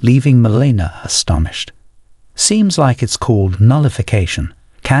 leaving Melina astonished. "Seems like it's called nullification,"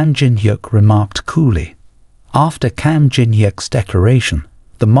 Kang Jinhyuk remarked coolly. After Kang Jinhyuk's declaration,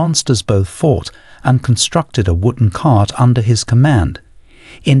 the monsters both fought and constructed a wooden cart under his command,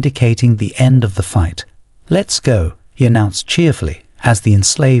 indicating the end of the fight. "Let's go," he announced cheerfully, as the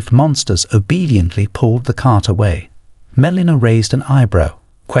enslaved monsters obediently pulled the cart away. Melina raised an eyebrow,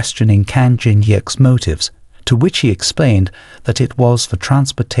 questioning Kang Jinhyuk's motives, to which he explained that it was for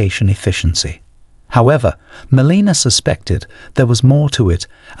transportation efficiency. However, Melina suspected there was more to it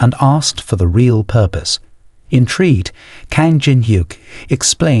and asked for the real purpose. Intrigued, Kang Jinhyuk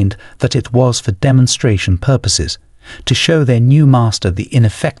explained that it was for demonstration purposes, to show their new master the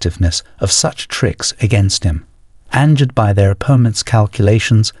ineffectiveness of such tricks against him. Angered by their opponent's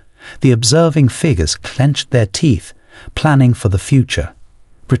calculations, the observing figures clenched their teeth, planning for the future.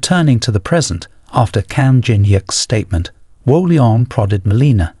 Returning to the present, after Kang Jinhyuk's statement, Wo-leon prodded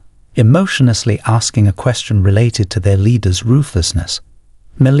Melina, emotionlessly asking a question related to their leader's ruthlessness.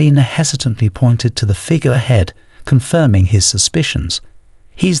 Melina hesitantly pointed to the figure ahead, confirming his suspicions.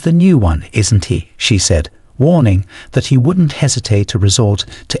 "He's the new one, isn't he?" she said, warning that he wouldn't hesitate to resort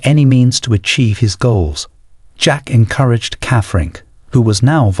to any means to achieve his goals. Jack encouraged Catherine, who was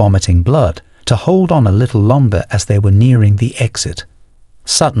now vomiting blood, to hold on a little longer as they were nearing the exit.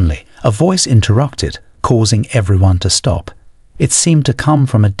 Suddenly, a voice interrupted, causing everyone to stop. It seemed to come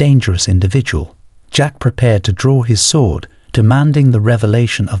from a dangerous individual. Jack prepared to draw his sword, demanding the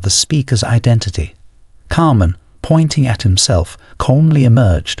revelation of the speaker's identity. Carmen, pointing at himself, calmly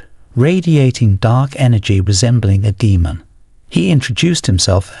emerged, radiating dark energy resembling a demon. He introduced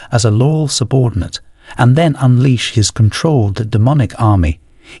himself as a loyal subordinate, and then unleashed his controlled demonic army,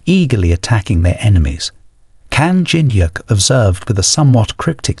 eagerly attacking their enemies. Kang Jinhyuk observed with a somewhat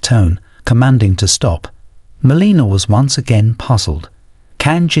cryptic tone, commanding to stop. Melina was once again puzzled.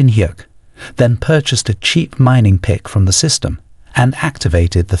 Kang Jinhyuk then purchased a cheap mining pick from the system and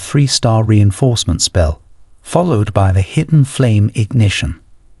activated the 3-star reinforcement spell, followed by the hidden flame ignition.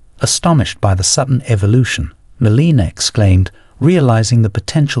 Astonished by the sudden evolution, Melina exclaimed, realizing the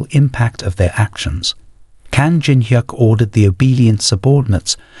potential impact of their actions. Kang Jinhyuk ordered the obedient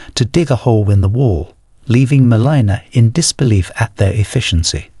subordinates to dig a hole in the wall, leaving Melina in disbelief at their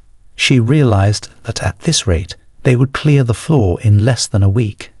efficiency. She realized that at this rate, they would clear the floor in less than a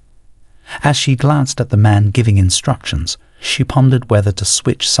week. As she glanced at the man giving instructions, she pondered whether to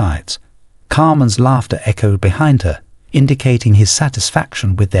switch sides. Carmen's laughter echoed behind her, indicating his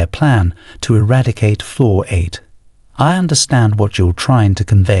satisfaction with their plan to eradicate Floor 8. "I understand what you're trying to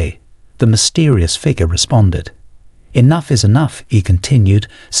convey," the mysterious figure responded. "Enough is enough," he continued,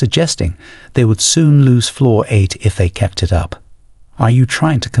 suggesting they would soon lose Floor 8 if they kept it up. "Are you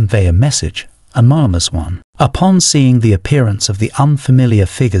trying to convey a message?" Anonymous one. Upon seeing the appearance of the unfamiliar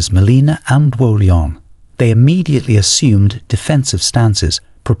figures Melina and Wo-leon, they immediately assumed defensive stances,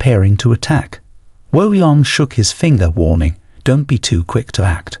 preparing to attack. Wo-leon shook his finger, warning, "Don't be too quick to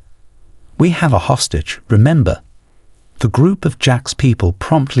act. We have a hostage, remember." The group of Jack's people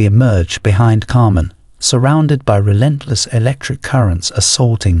promptly emerged behind Carmen, surrounded by relentless electric currents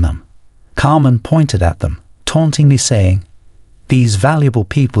assaulting them. Carmen pointed at them, tauntingly saying, "These valuable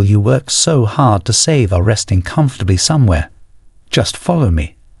people you worked so hard to save are resting comfortably somewhere. Just follow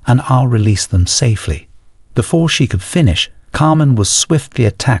me, and I'll release them safely." Before she could finish, Carmen was swiftly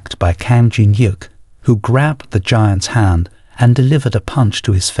attacked by Kang Jinhyuk, who grabbed the giant's hand and delivered a punch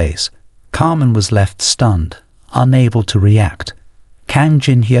to his face. Carmen was left stunned, unable to react. Kang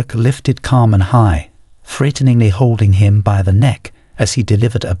Jinhyuk lifted Carmen high, threateningly holding him by the neck as he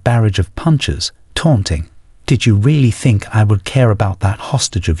delivered a barrage of punches, taunting, "Did you really think I would care about that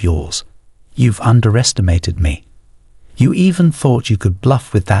hostage of yours? You've underestimated me. You even thought you could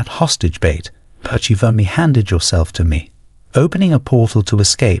bluff with that hostage bait, but you've only handed yourself to me. Opening a portal to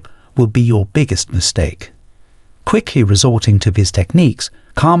escape will be your biggest mistake." Quickly resorting to his techniques,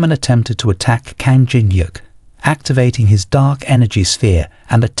 Carmen attempted to attack Kang Jinhyuk, activating his dark energy sphere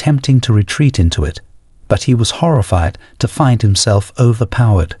and attempting to retreat into it, but he was horrified to find himself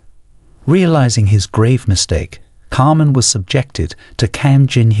overpowered. Realizing his grave mistake, Carmen was subjected to Kang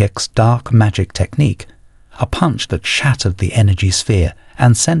Jinhyuk's dark magic technique, a punch that shattered the energy sphere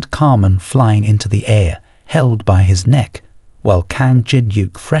and sent Carmen flying into the air, held by his neck, while Kang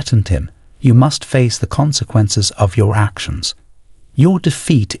Jinhyuk threatened him, "You must face the consequences of your actions. Your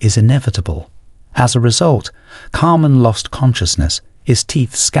defeat is inevitable." As a result, Carmen lost consciousness, his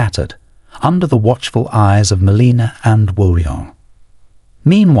teeth scattered, under the watchful eyes of Melina and Wolyong.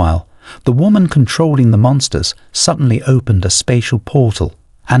 Meanwhile, the woman controlling the monsters suddenly opened a spatial portal,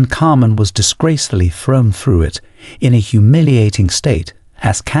 and Carmen was disgracefully thrown through it in a humiliating state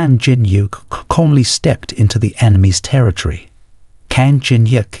as Kang Jinhyuk calmly stepped into the enemy's territory. Kang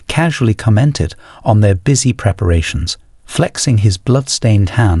Jinhyuk casually commented on their busy preparations, flexing his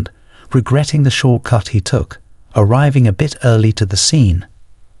blood-stained hand, regretting the shortcut he took, arriving a bit early to the scene.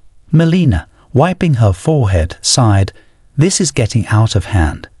 Melina, wiping her forehead, sighed, "This is getting out of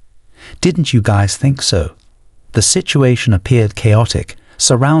hand. Didn't you guys think so?" The situation appeared chaotic,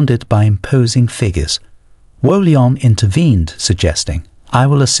 surrounded by imposing figures. Wolyong intervened, suggesting, "I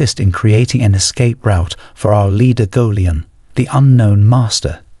will assist in creating an escape route for our leader Golion, the unknown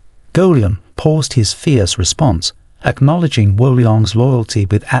master." Golion paused his fierce response, acknowledging Wolyong's loyalty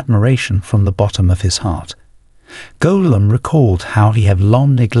with admiration from the bottom of his heart. Golion recalled how he had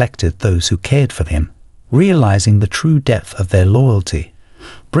long neglected those who cared for him, realizing the true depth of their loyalty,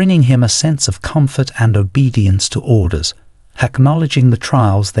 bringing him a sense of comfort and obedience to orders, acknowledging the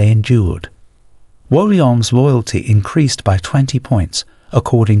trials they endured. Wolyong's loyalty increased by 20 points,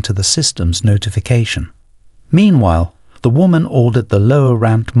 according to the system's notification. Meanwhile, the woman ordered the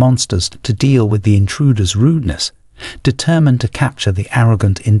lower-ranked monsters to deal with the intruder's rudeness, determined to capture the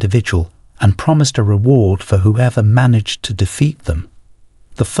arrogant individual, and promised a reward for whoever managed to defeat them.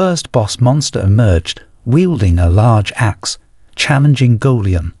 The first boss monster emerged, wielding a large axe, challenging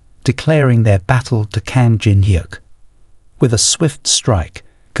Golion, declaring their battle to Kang Jinhyuk. With a swift strike,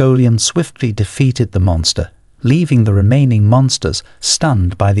 Golion swiftly defeated the monster, leaving the remaining monsters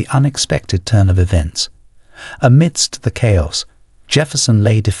stunned by the unexpected turn of events. Amidst the chaos, Jefferson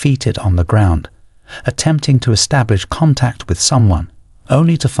lay defeated on the ground, attempting to establish contact with someone,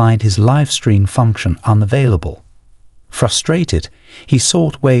 only to find his live stream function unavailable. Frustrated, he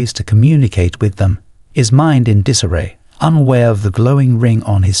sought ways to communicate with them, his mind in disarray, unaware of the glowing ring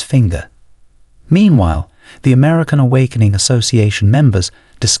on his finger. Meanwhile, the American Awakening Association members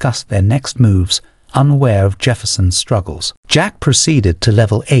discussed their next moves, unaware of Jefferson's struggles. Jack proceeded to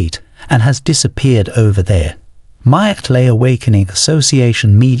level 8 and has disappeared over there. Myatley Awakening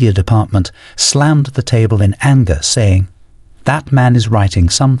Association Media Department slammed the table in anger, saying, "That man is writing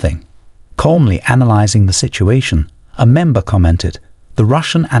something." Calmly analyzing the situation, a member commented, "The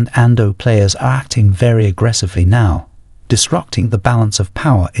Russian and Ando players are acting very aggressively now, disrupting the balance of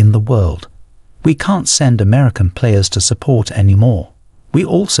power in the world. We can't send American players to support anymore. We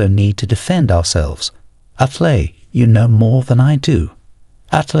also need to defend ourselves. Atley, you know more than I do."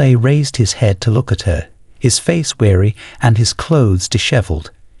 Atley raised his head to look at her, his face weary and his clothes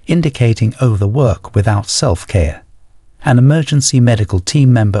disheveled, indicating overwork without self-care. An emergency medical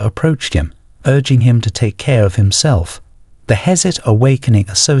team member approached him, urging him to take care of himself. The Hezit Awakening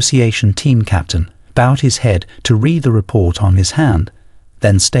Association team captain bowed his head to read the report on his hand,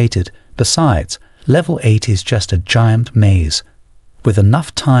 then stated, "Besides, level 8 is just a giant maze. With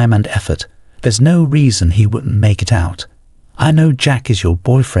enough time and effort, there's no reason he wouldn't make it out. I know Jack is your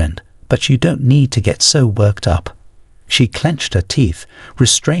boyfriend, but you don't need to get so worked up." She clenched her teeth,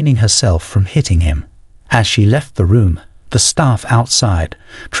 restraining herself from hitting him. As she left the room, the staff outside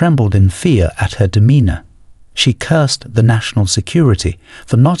trembled in fear at her demeanor. She cursed the national security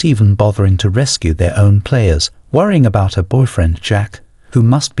for not even bothering to rescue their own players, worrying about her boyfriend Jack, who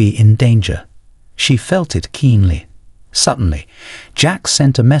must be in danger. She felt it keenly. Suddenly, Jack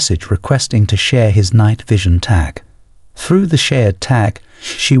sent a message requesting to share his night vision tag. Through the shared tag,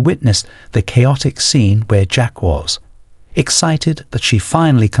 she witnessed the chaotic scene where Jack was. Excited that she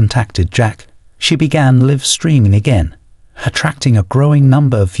finally contacted Jack, she began live streaming again, attracting a growing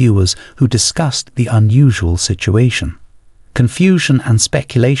number of viewers who discussed the unusual situation. Confusion and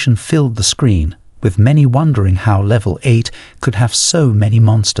speculation filled the screen, with many wondering how level 8 could have so many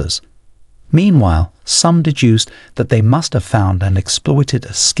monsters. Meanwhile, some deduced that they must have found and exploited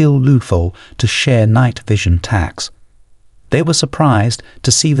a skill loophole to share night vision tags. They were surprised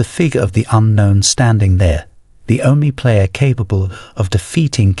to see the figure of the unknown standing there, the only player capable of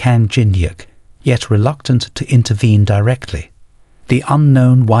defeating Kang Jinhyuk, yet reluctant to intervene directly. The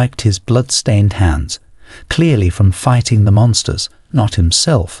unknown wiped his blood-stained hands, clearly from fighting the monsters, not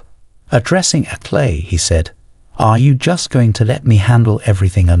himself. Addressing Clay, he said, "Are you just going to let me handle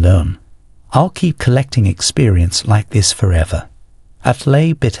everything alone? I'll keep collecting experience like this forever."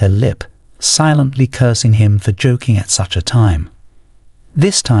 Atlay bit her lip, silently cursing him for joking at such a time.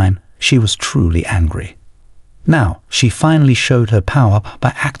 This time, she was truly angry. Now, she finally showed her power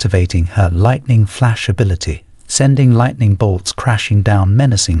by activating her lightning flash ability, sending lightning bolts crashing down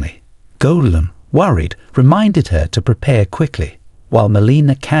menacingly. Golem, worried, reminded her to prepare quickly, while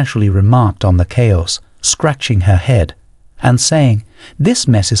Melina casually remarked on the chaos, scratching her head, and saying, "This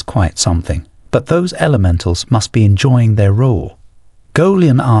mess is quite something, but those elementals must be enjoying their role."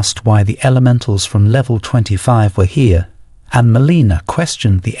 Golian asked why the elementals from level 25 were here, and Melina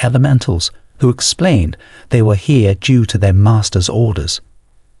questioned the elementals, who explained they were here due to their master's orders.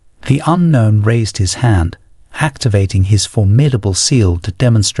 The unknown raised his hand, activating his formidable seal to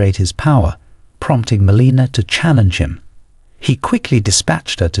demonstrate his power, prompting Melina to challenge him. He quickly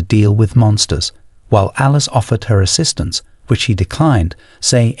dispatched her to deal with monsters, while Alice offered her assistance, which he declined,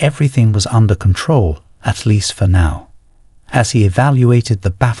 saying everything was under control, at least for now. As he evaluated the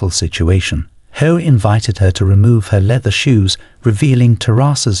battle situation, Ho invited her to remove her leather shoes, revealing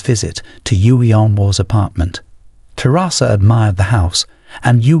Terasa's visit to Yuyeonwo's apartment. Terasa admired the house,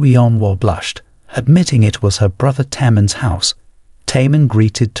 and Yuyeonwo blushed, admitting it was her brother Taemin's house. Taemin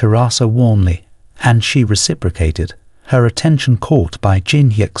greeted Terasa warmly, and she reciprocated, her attention caught by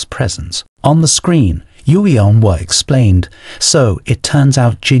Jinhyuk's presence. On the screen, Yuyeonwo explained, "So, it turns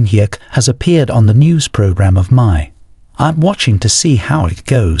out Jinhyuk has appeared on the news program of Mai. I'm watching to see how it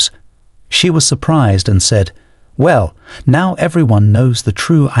goes." She was surprised and said, "Well, now everyone knows the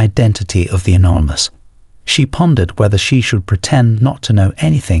true identity of the anonymous." She pondered whether she should pretend not to know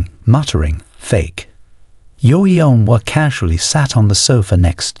anything, muttering, "Fake." Yuyeonwo casually sat on the sofa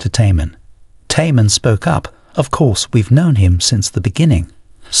next to Taemin. Taemin spoke up, "Of course, we've known him since the beginning,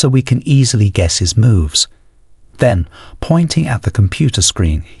 so we can easily guess his moves." Then, pointing at the computer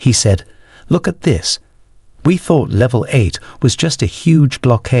screen, he said, "Look at this. We thought level 8 was just a huge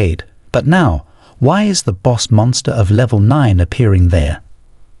blockade, but now, why is the boss monster of level 9 appearing there?"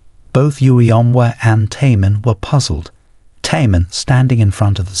 Both Yuyeonwo and Taemin were puzzled. Taemin, standing in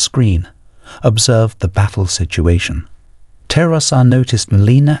front of the screen, observed the battle situation. Terasa noticed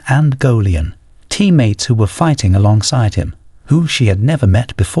Melina and Golian, teammates who were fighting alongside him, who she had never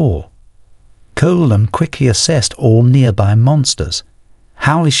met before. Golem quickly assessed all nearby monsters.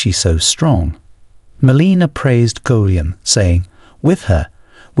 How is she so strong? Melina praised Golian, saying, "With her,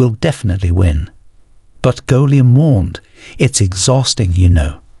 we'll definitely win." But Golian warned, "It's exhausting, you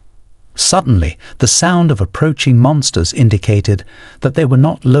know." Suddenly, the sound of approaching monsters indicated that they were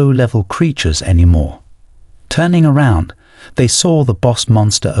not low-level creatures anymore. Turning around, they saw the boss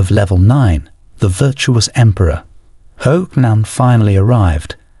monster of level 9, the Virtuous Emperor. Hoeknan finally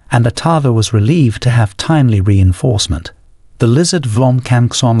arrived, and Atada was relieved to have timely reinforcement. The lizard Vom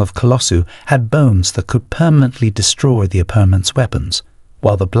Kangsong of Colossu had bones that could permanently destroy the opponent's weapons,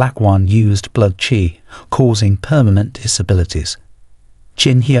 while the black one used blood chi, causing permanent disabilities.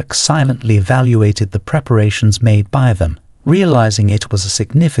 Jinhyuk silently evaluated the preparations made by them, realizing it was a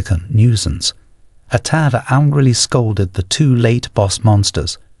significant nuisance. Atada angrily scolded the two late boss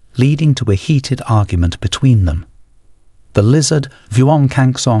monsters, leading to a heated argument between them. The lizard, Vuong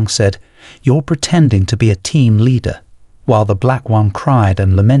Kangsong, said, "You're pretending to be a team leader," while the black one cried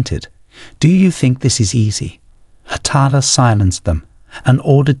and lamented, "Do you think this is easy?" Atada silenced them and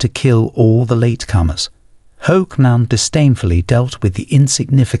ordered to kill all the latecomers. Hoeknan disdainfully dealt with the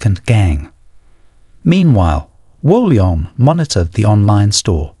insignificant gang. Meanwhile, Wolyon monitored the online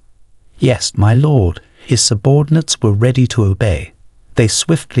store. Yes, my lord, his subordinates were ready to obey. They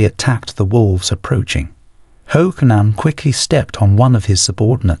swiftly attacked the wolves approaching. Hoeknan quickly stepped on one of his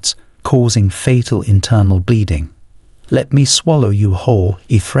subordinates, causing fatal internal bleeding. "Let me swallow you whole,"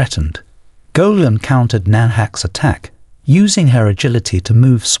 he threatened. Golan countered Nanhak's attack, using her agility to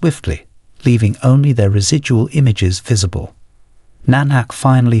move swiftly, leaving only their residual images visible. Nanhak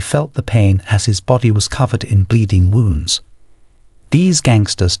finally felt the pain as his body was covered in bleeding wounds. These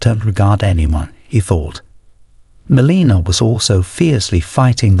gangsters don't regard anyone, he thought. Melina was also fiercely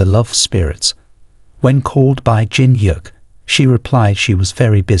fighting the love spirits. When called by Jinhyuk, she replied she was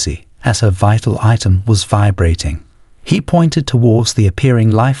very busy, as her vital item was vibrating. He pointed towards the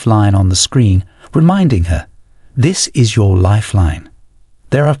appearing lifeline on the screen, reminding her, "This is your lifeline.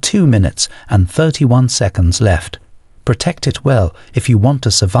 There are 2 minutes and 31 seconds left. Protect it well if you want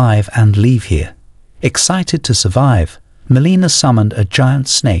to survive and leave here." Excited to survive, Melina summoned a giant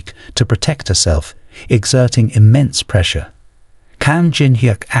snake to protect herself, exerting immense pressure.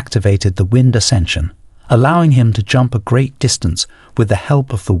 Jinhyuk activated the wind ascension, allowing him to jump a great distance with the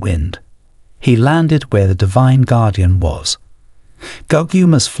help of the wind. He landed where the Divine Guardian was.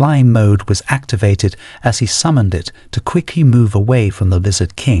 Goguma's flying mode was activated as he summoned it to quickly move away from the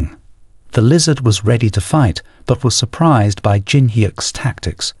Lizard King. The lizard was ready to fight, but was surprised by Jinhyuk's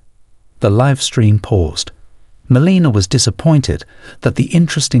tactics. The live stream paused. Melina was disappointed that the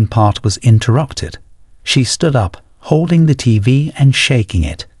interesting part was interrupted. She stood up, holding the TV and shaking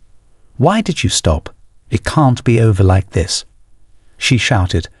it. "Why did you stop? It can't be over like this," she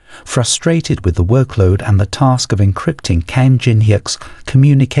shouted, frustrated with the workload and the task of encrypting Jinhyuk's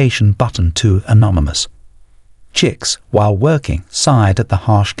communication button to Anonymous. Chicks, while working, sighed at the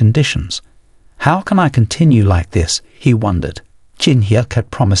harsh conditions. "How can I continue like this?" he wondered. Jinhyuk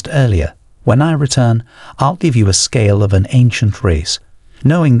had promised earlier, "When I return, I'll give you a scale of an ancient race,"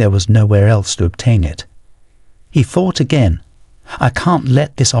 knowing there was nowhere else to obtain it. He thought again, "I can't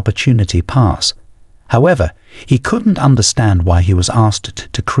let this opportunity pass." However, he couldn't understand why he was asked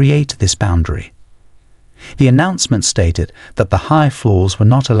to create this boundary. The announcement stated that the high floors were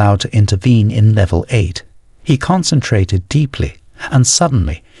not allowed to intervene in level 8. He concentrated deeply, and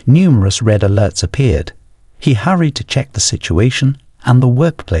suddenly numerous red alerts appeared. He hurried to check the situation, and the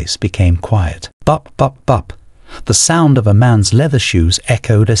workplace became quiet. Bup, bup, bup. The sound of a man's leather shoes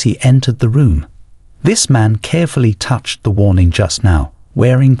echoed as he entered the room. This man carefully touched the warning just now,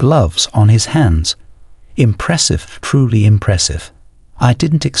 wearing gloves on his hands. "Impressive, truly impressive. I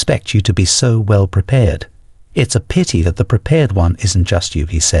didn't expect you to be so well prepared. It's a pity that the prepared one isn't just you,"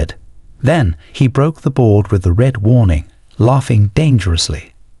 he said. Then he broke the board with the red warning, laughing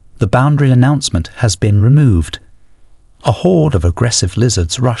dangerously. "The boundary announcement has been removed." A horde of aggressive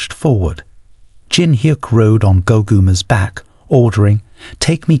lizards rushed forward. Jinhyuk rode on Goguma's back, ordering,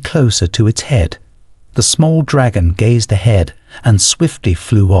 "Take me closer to its head." The small dragon gazed ahead and swiftly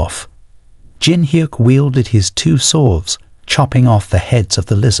flew off. Jinhyuk wielded his 2 swords, chopping off the heads of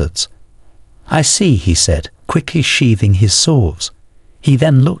the lizards. "I see," he said, quickly sheathing his swords. He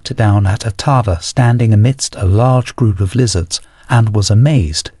then looked down at Atada standing amidst a large group of lizards and was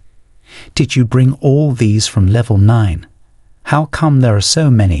amazed. "Did you bring all these from level 9? How come there are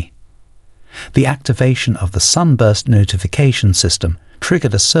so many?" The activation of the sunburst notification system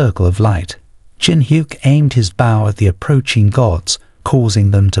triggered a circle of light. Jinhyuk aimed his bow at the approaching gods,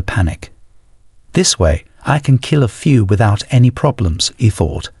 causing them to panic. "This way, I can kill a few without any problems," he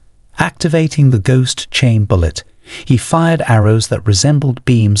thought. Activating the ghost chain bullet, he fired arrows that resembled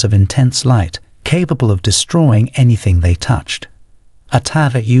beams of intense light, capable of destroying anything they touched.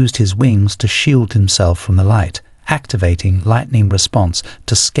 Atada used his wings to shield himself from the light, activating lightning response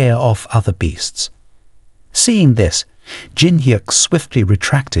to scare off other beasts. Seeing this, Jinhyuk swiftly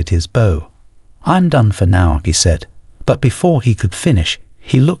retracted his bow. "I'm done for now," he said, but before he could finish,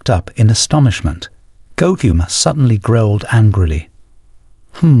 he looked up in astonishment. Goguma suddenly growled angrily.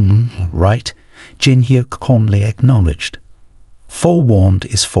 Right," Jinhyuk calmly acknowledged. "Forewarned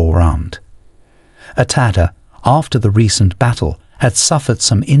is forearmed." Atada, after the recent battle, had suffered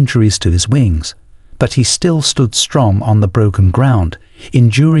some injuries to his wings, but he still stood strong on the broken ground,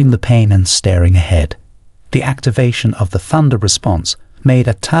 enduring the pain and staring ahead. The activation of the thunder response made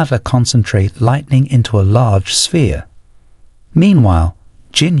Atada concentrate lightning into a large sphere. Meanwhile,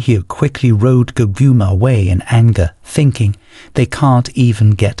 Jinhyuk quickly rode Goguma away in anger, thinking, "They can't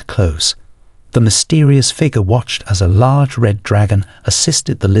even get close." The mysterious figure watched as a large red dragon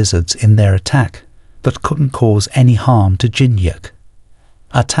assisted the lizards in their attack, but couldn't cause any harm to Jinhyuk.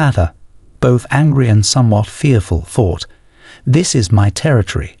 Atada, both angry and somewhat fearful, thought, "This is my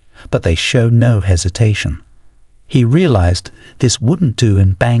territory," but they show no hesitation. He realized this wouldn't do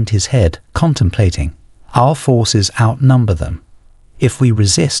and banged his head, contemplating, "Our forces outnumber them. If we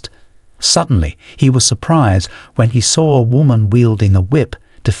resist..." Suddenly, he was surprised when he saw a woman wielding a whip,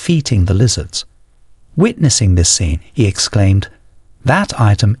 defeating the lizards. Witnessing this scene, he exclaimed, "That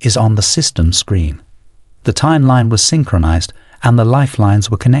item is on the system screen." The timeline was synchronized and the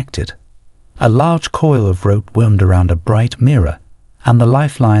lifelines were connected. A large coil of rope wound around a bright mirror, and the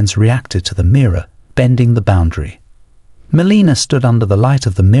lifelines reacted to the mirror, bending the boundary. Melina stood under the light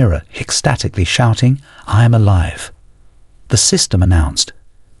of the mirror, ecstatically shouting, "I am alive." The system announced,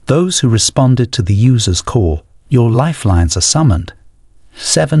 "Those who responded to the user's call, your lifelines are summoned."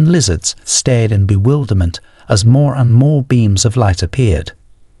 7 lizards stared in bewilderment as more and more beams of light appeared.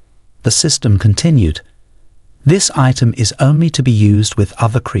 The system continued. This item is only to be used with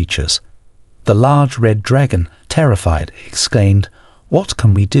other creatures. The large red dragon, terrified, exclaimed, "What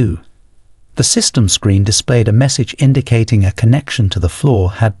can we do?" The system screen displayed a message indicating a connection to the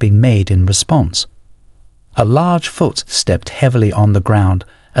floor had been made in response. A large foot stepped heavily on the ground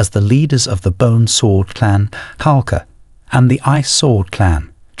as the leaders of the Bone Sword Clan, Kalka, and the Ice Sword Clan,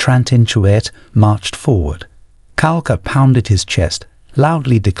 Trantinchuet, marched forward. Kalka pounded his chest,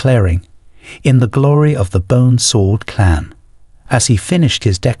 loudly declaring, "In the glory of the Bone Sword Clan." As he finished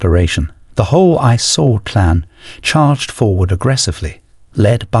his declaration, the whole Ice Sword Clan charged forward aggressively,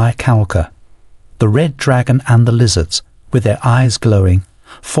 led by Kalka. The red dragon and the lizards, with their eyes glowing,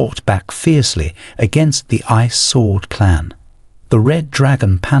 fought back fiercely against the Ice Sword Clan. The red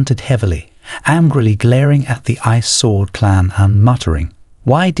dragon panted heavily, angrily glaring at the Ice Sword Clan and muttering,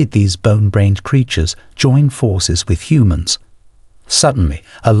 "Why did these bone-brained creatures join forces with humans?" Suddenly,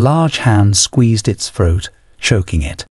 a large hand squeezed its throat, choking it.